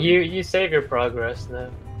No, it. you save your progress now.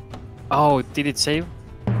 Oh, did it save?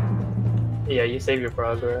 Yeah, you save your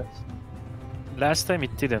progress. Last time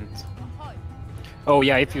it didn't. Oh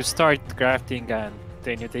yeah, if you start crafting and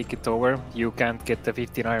then you take it over, you can't get the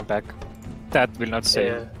 15 iron back. That will not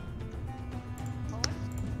save. Yeah.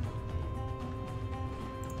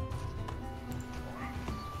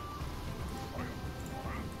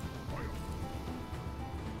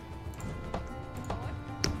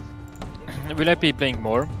 Will I be playing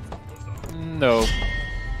more? No.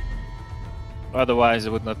 Otherwise I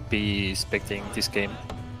would not be expecting this game.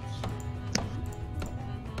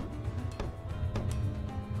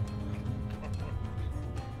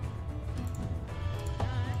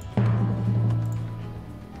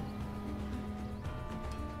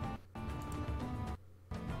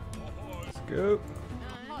 Let's go.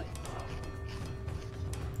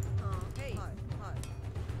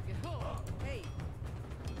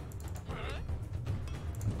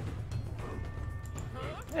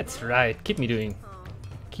 That's right. Keep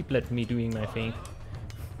let me doing my thing.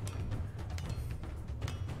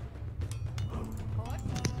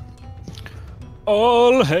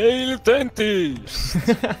 All hail Tentis!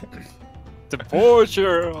 The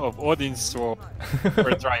forger of Odin's sword.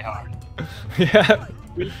 Or tryhard. Yeah.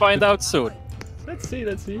 We'll find out soon. Let's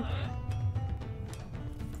see.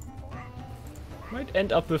 Might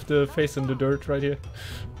end up with the face in the dirt right here.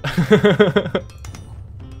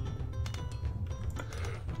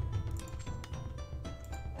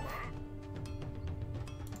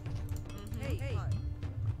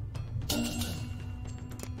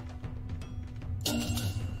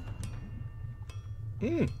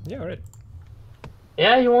 Yeah, alright.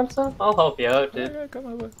 Yeah, you want some? I'll help you out, Yeah, dude. yeah, come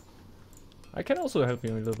over. I can also help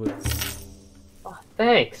you a little bit. Oh,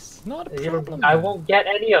 thanks. Not a problem. I won't get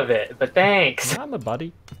any of it, but thanks. I'm a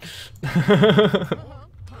buddy.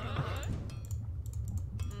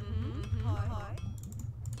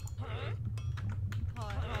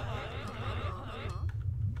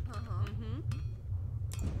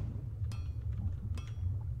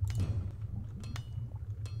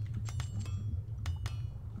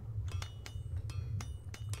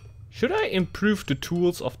 Should I improve the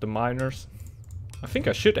tools of the miners? I think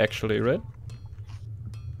I should actually, right?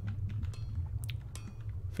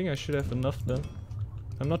 I think I should have enough then.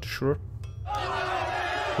 I'm not sure.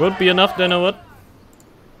 Won't be enough then or what?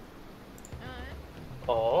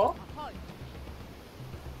 Oh?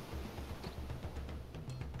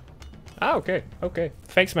 Ah, okay, okay.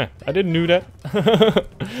 Thanks, man. I didn't know that.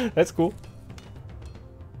 That's cool.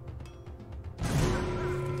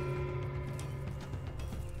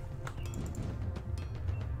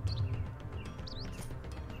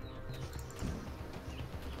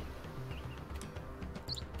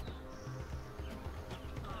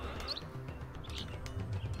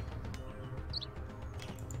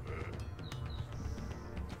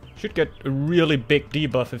 Should get a really big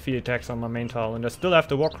debuff if he attacks on my main tile, and I still have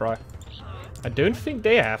the war cry. I don't think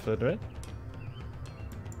they have it, right?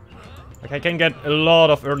 Like I can get a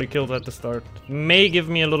lot of early kills at the start. May give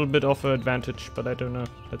me a little bit of an advantage, but I don't know.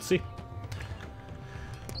 Let's see.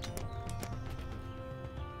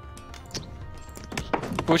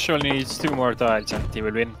 Push only needs 2 more tiles and he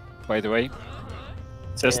will win, by the way.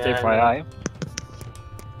 Just Yeah, FYI.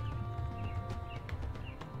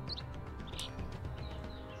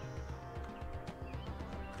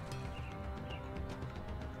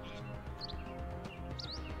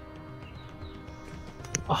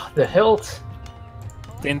 Oh, the hilt.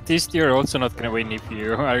 Dentist, you're also not gonna win if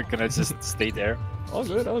you are gonna just stay there. All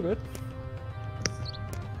good, all good.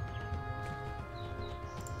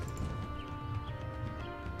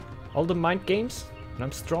 All the mind games, and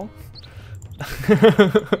I'm strong.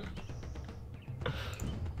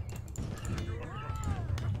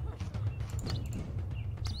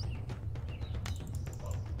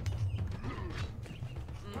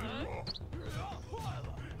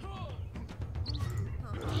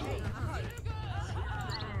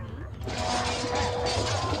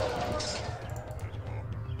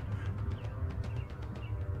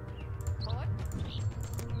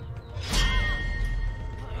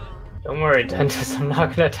 Don't worry, Dentist, I'm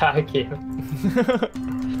not gonna attack you.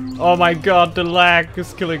 Oh my god, the lag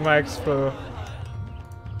is killing my Explorer.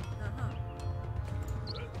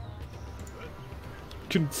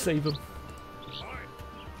 Couldn't save him.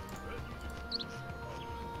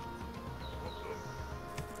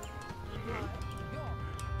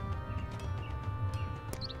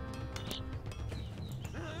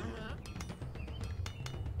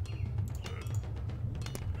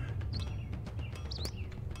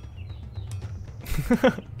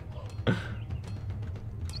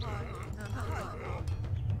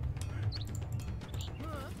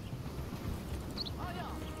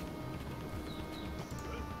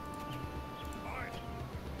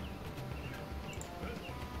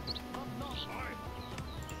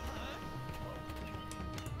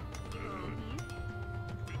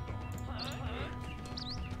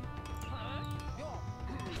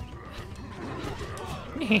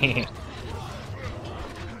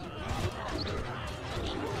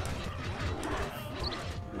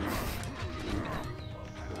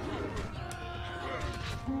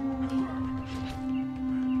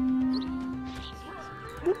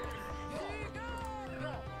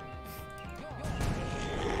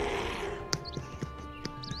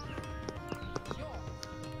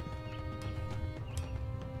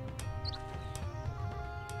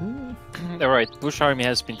 Alright, Bush Army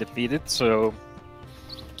has been defeated, so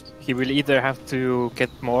he will either have to get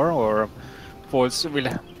more or Falls will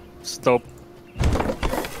stop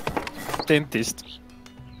Dentist.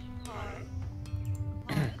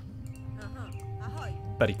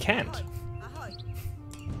 But he can't.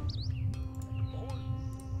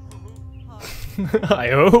 I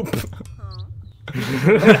hope.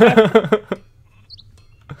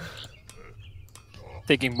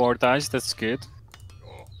 Taking more dice, that's good.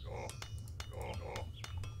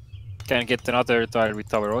 Can get another tile with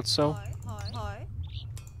tower also.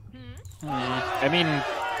 I mean,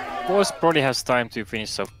 Boss probably has time to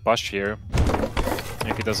finish off Bush here,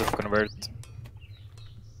 if he doesn't convert.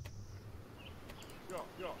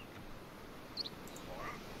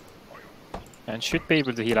 And should be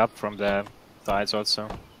able to heal up from the tiles also.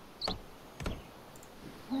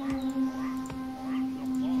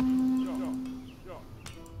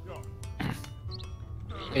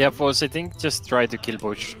 Yeah, Falls, I think just try to kill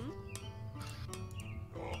Bush.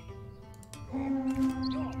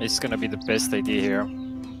 It's gonna be the best idea here.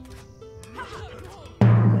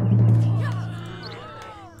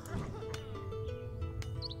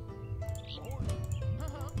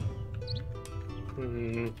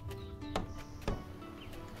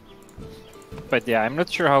 But yeah, I'm not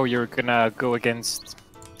sure how you're gonna go against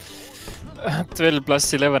 12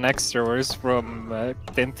 plus 11 extra hours from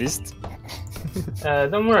Dentist.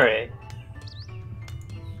 Don't worry.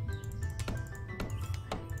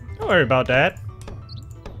 Don't worry about that.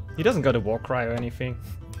 He doesn't got a war cry or anything.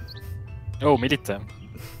 Oh, Milita.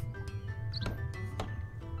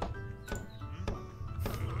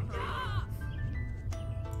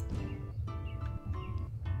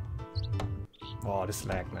 Oh, this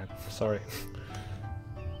lag, man. Sorry.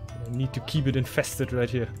 I need to keep it infested right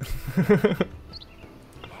here.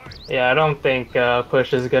 Yeah, I don't think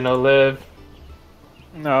Push is gonna live.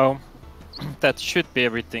 No, that should be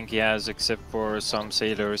everything he has except for some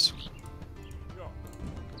sailors.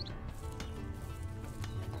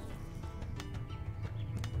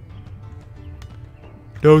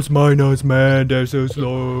 Those miners, man, they're so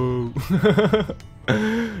slow.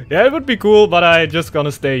 Yeah, it would be cool, but I just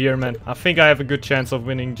gonna stay here, man. I think I have a good chance of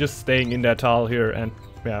winning just staying in that tile here and,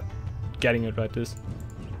 yeah, getting it right this.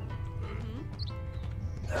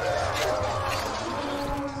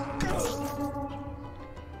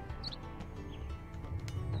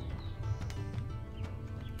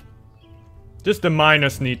 Just the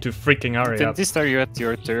miners need to freaking hurry up. Dentist, are you at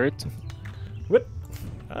your third? What?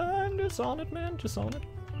 I'm just on it, man. Just on it.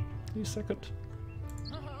 Give me a second.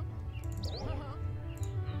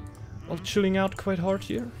 All chilling out quite hard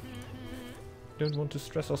here. Don't want to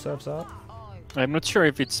stress ourselves out. I'm not sure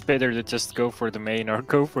if it's better to just go for the main or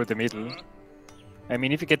go for the middle. I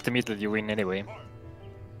mean, if you get the middle, you win anyway.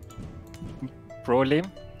 Probably,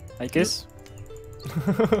 I guess.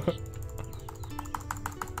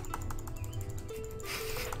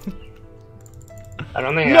 I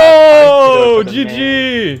don't think. No,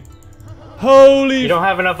 GG. Holy! You don't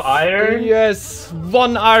have enough iron? Yes,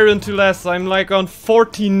 1 iron to less. I'm like on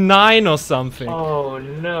 49 or something. Oh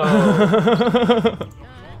no.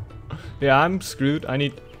 Yeah, I'm screwed. I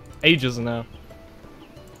need ages now.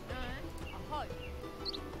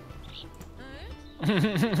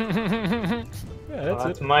 Yeah, that's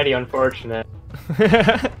it. Mighty unfortunate.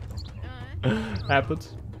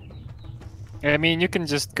 Happens. I mean, you can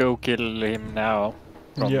just go kill him now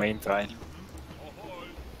from main tile.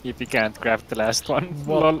 If you can't grab the last one.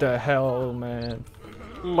 What the hell, man?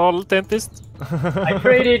 Lol, Dentist. I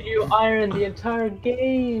traded you iron the entire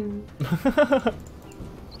game.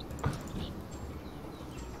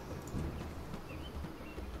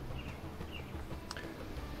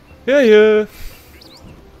 Yeah, yeah.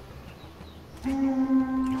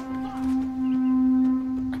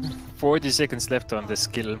 $40 seconds left on the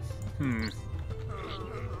skill.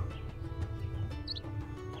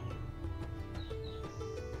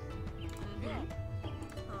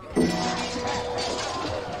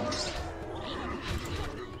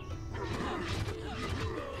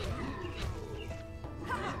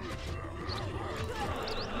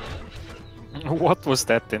 What was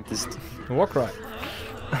that, dentist? War cry.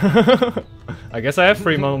 I guess I have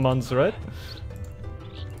 3 more months, right?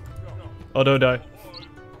 Oh, don't die.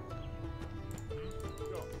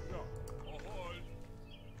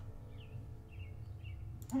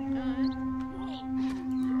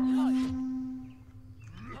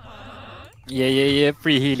 Yeah,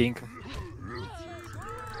 free healing.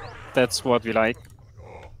 That's what we like.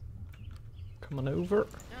 Come on over.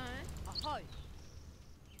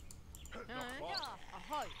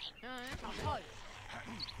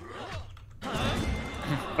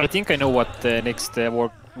 I think I know what the next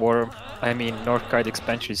Northgard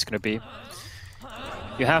expansion is gonna be.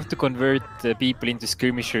 You have to convert the people into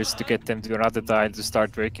skirmishers to get them to another tile to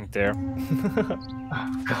start working there.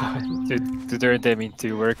 Oh, God. to turn them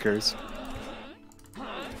into workers.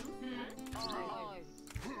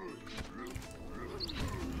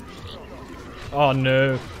 Oh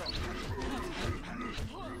no.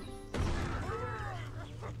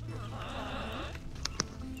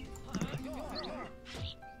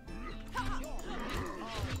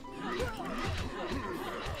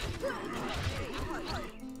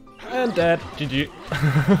 And that, GG.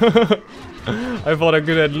 I thought I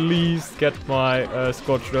could at least get my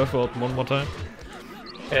Scorched Earth out one more time.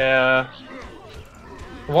 Yeah.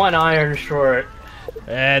 1 iron short.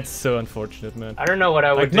 That's so unfortunate, man. I don't know what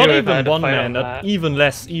I would Like, do not if I had even to 1 fight man, on that. even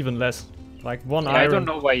less. Like 1 Yeah, iron. I don't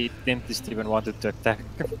know why dentist even wanted to attack.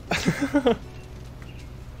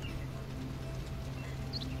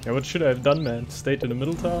 Yeah, what should I have done, man? Stayed in the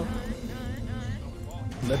middle tile?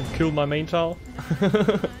 Let him kill my main tile?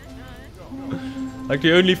 Like,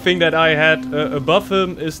 the only thing that I had above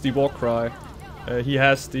him is the war cry. He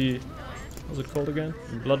has the... what's it called again?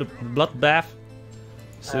 Blood bath.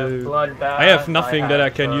 So Bloodbath, I have nothing that I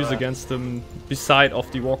have, can use against him beside of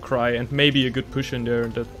the war cry and maybe a good push in there,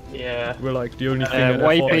 and that Yeah. were like the only thing that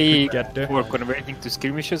Why I thought I pay could get there. for converting to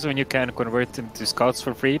skirmishers when you can convert them to scouts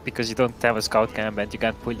for free because you don't have a scout camp and you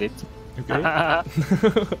can't pull it? Okay.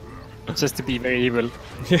 Just to be very evil.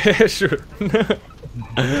 Yeah, sure.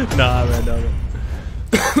 Nah, man, no.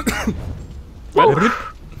 Well,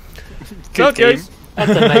 Good game. game.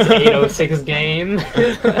 That's a nice 806 game.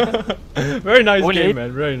 Very nice Only game, eight-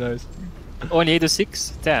 man. Very nice. Only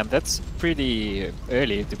 806? Damn, that's pretty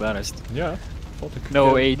early to be honest. Yeah. Thought it could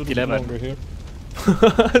No, get a 8, little bit 11. longer here.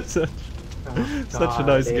 such, Oh, such a God,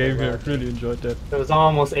 nice game here. 811. Really enjoyed that. It was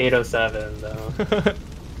almost 807 though.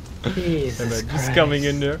 Yeah, Jesus man, just Christ. coming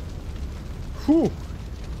in there. Whew.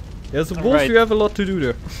 Yeah, so Wolf, Alright. you have a lot to do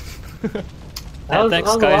there. Thanks that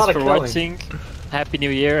was a guys lot of for killing. watching. Happy New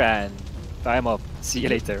Year and I'm up. See you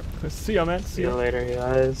later. See ya, man. See See you ya. later,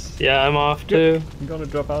 guys. Yeah, I'm off too. I'm gonna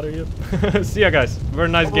drop out of here. See ya, guys. Very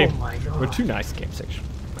nice Oh game. my God. Were 2 nice games, actually.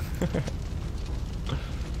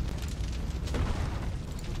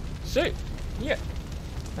 So, yeah.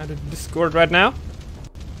 At the Discord right now.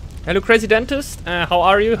 Hello, Crazy Dentist. How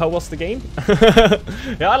are you? How was the game?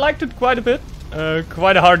 Yeah, I liked it quite a bit.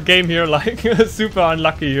 Quite a hard game here, like super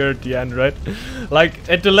unlucky here at the end, right? Like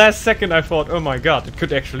at the last second I thought, oh my god, it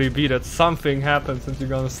could actually be that something happens and you're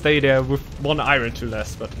gonna stay there with 1 iron too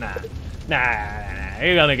less, but nah,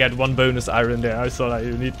 you're gonna get 1 bonus iron there. I saw that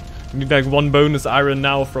you need like 1 bonus iron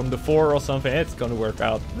now from the 4 or something. It's gonna work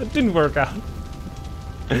out. It didn't work out.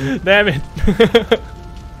 Damn it.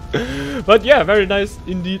 But yeah, very nice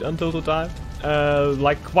indeed until the time.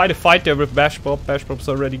 Like quite a fight there with Bash Bob. Bash Bob's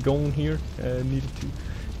already gone here. Needed to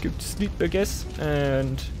go to sleep, I guess.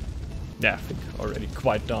 And yeah, I think already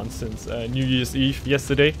quite done since New Year's Eve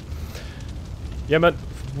yesterday. Yeah, but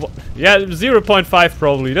yeah, 0.5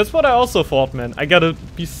 probably. That's what I also thought, man. I gotta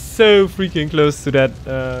be so freaking close to that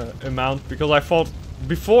amount because I thought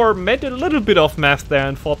before made a little bit of math there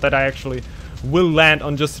and thought that I actually will land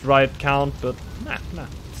on just the right count, but nah.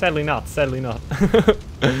 Sadly not. But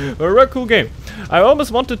a very cool game. I almost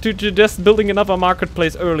wanted to suggest building another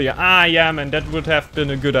marketplace earlier. Ah, yeah, man, that would have been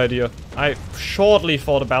a good idea. I shortly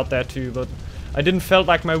thought about that too, but I didn't felt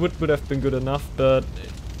like my wood would have been good enough. But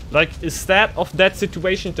like, instead of that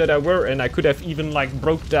situation that I were in, I could have even like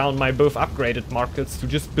broke down my both upgraded markets to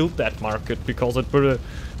just build that market because it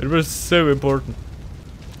was so important.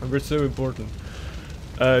 It was so important.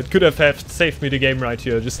 It could have saved me the game right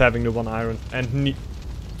here, just having the 1 iron and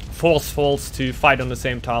force Falls to fight on the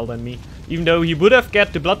same tile than me. Even though he would have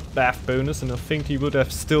get the bloodbath bonus, and I think he would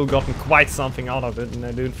have still gotten quite something out of it, and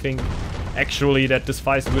I don't think actually that this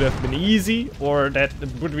fight would have been easy, or that it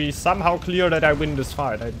would be somehow clear that I win this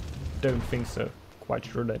fight. I don't think so. Quite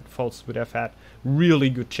sure that Falls would have had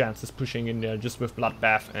really good chances pushing in there just with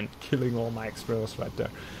bloodbath and killing all my extras right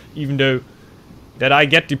there. Even though that I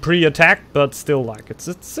get the pre-attack, but still, like,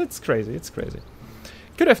 it's crazy, it's crazy.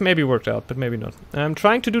 Could have maybe worked out, but maybe not. I'm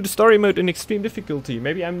trying to do the story mode in extreme difficulty.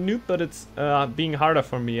 Maybe I'm noob, but it's being harder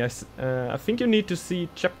for me. I think you need to see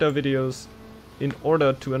chapter videos in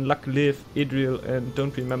order to unlock Liv, Idril, and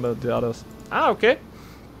don't remember the others. Ah, okay.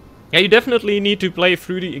 Yeah, you definitely need to play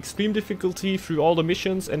through the extreme difficulty, through all the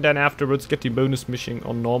missions, and then afterwards get the bonus mission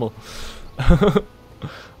on normal.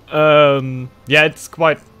 Yeah, it's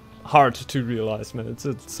quite hard to realize, man.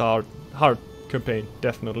 It's hard campaign,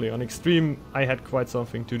 definitely. On extreme, I had quite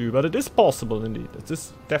something to do, but it is possible indeed. It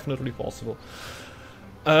is definitely possible.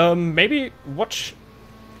 Maybe watch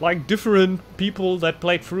like different people that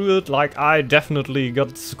played through it. Like I definitely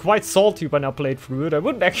got quite salty when I played through it. I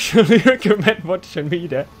wouldn't actually recommend watching me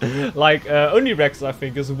there. Like Onlyrex, I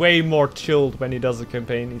think, is way more chilled when he does a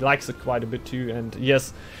campaign. He likes it quite a bit too, and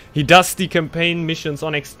yes, he does the campaign missions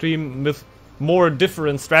on extreme with more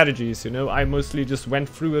different strategies, you know. I mostly just went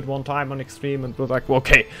through it one time on extreme and was like, well,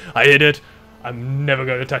 okay, I hit it, I'm never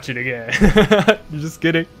gonna touch it again. You're just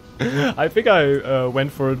kidding. I think I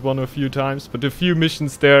went for it one or a few times, but a few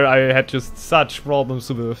missions there I had just such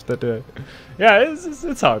problems with that, yeah,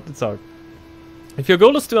 it's hard, it's hard. If your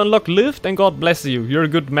goal is to unlock Liv, then God bless you, you're a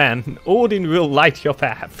good man. Odin will light your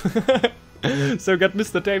path. So got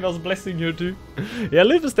Mr. Tamer's blessing here too. Yeah,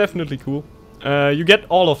 Liv is definitely cool. You get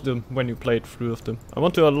all of them when you played through of them. I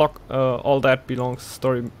want to unlock all that belongs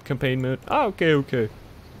story campaign mode. Ah, okay, okay.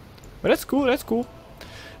 But that's cool, that's cool.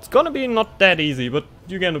 It's gonna be not that easy, but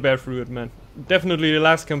you're gonna bear through it, man. Definitely the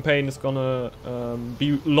last campaign is gonna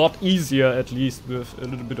be a lot easier, at least with a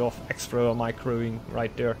little bit of extra microing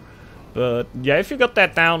right there. But yeah, if you got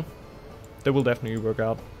that down, that will definitely work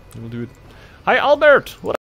out. We'll do it. Hi Albert! What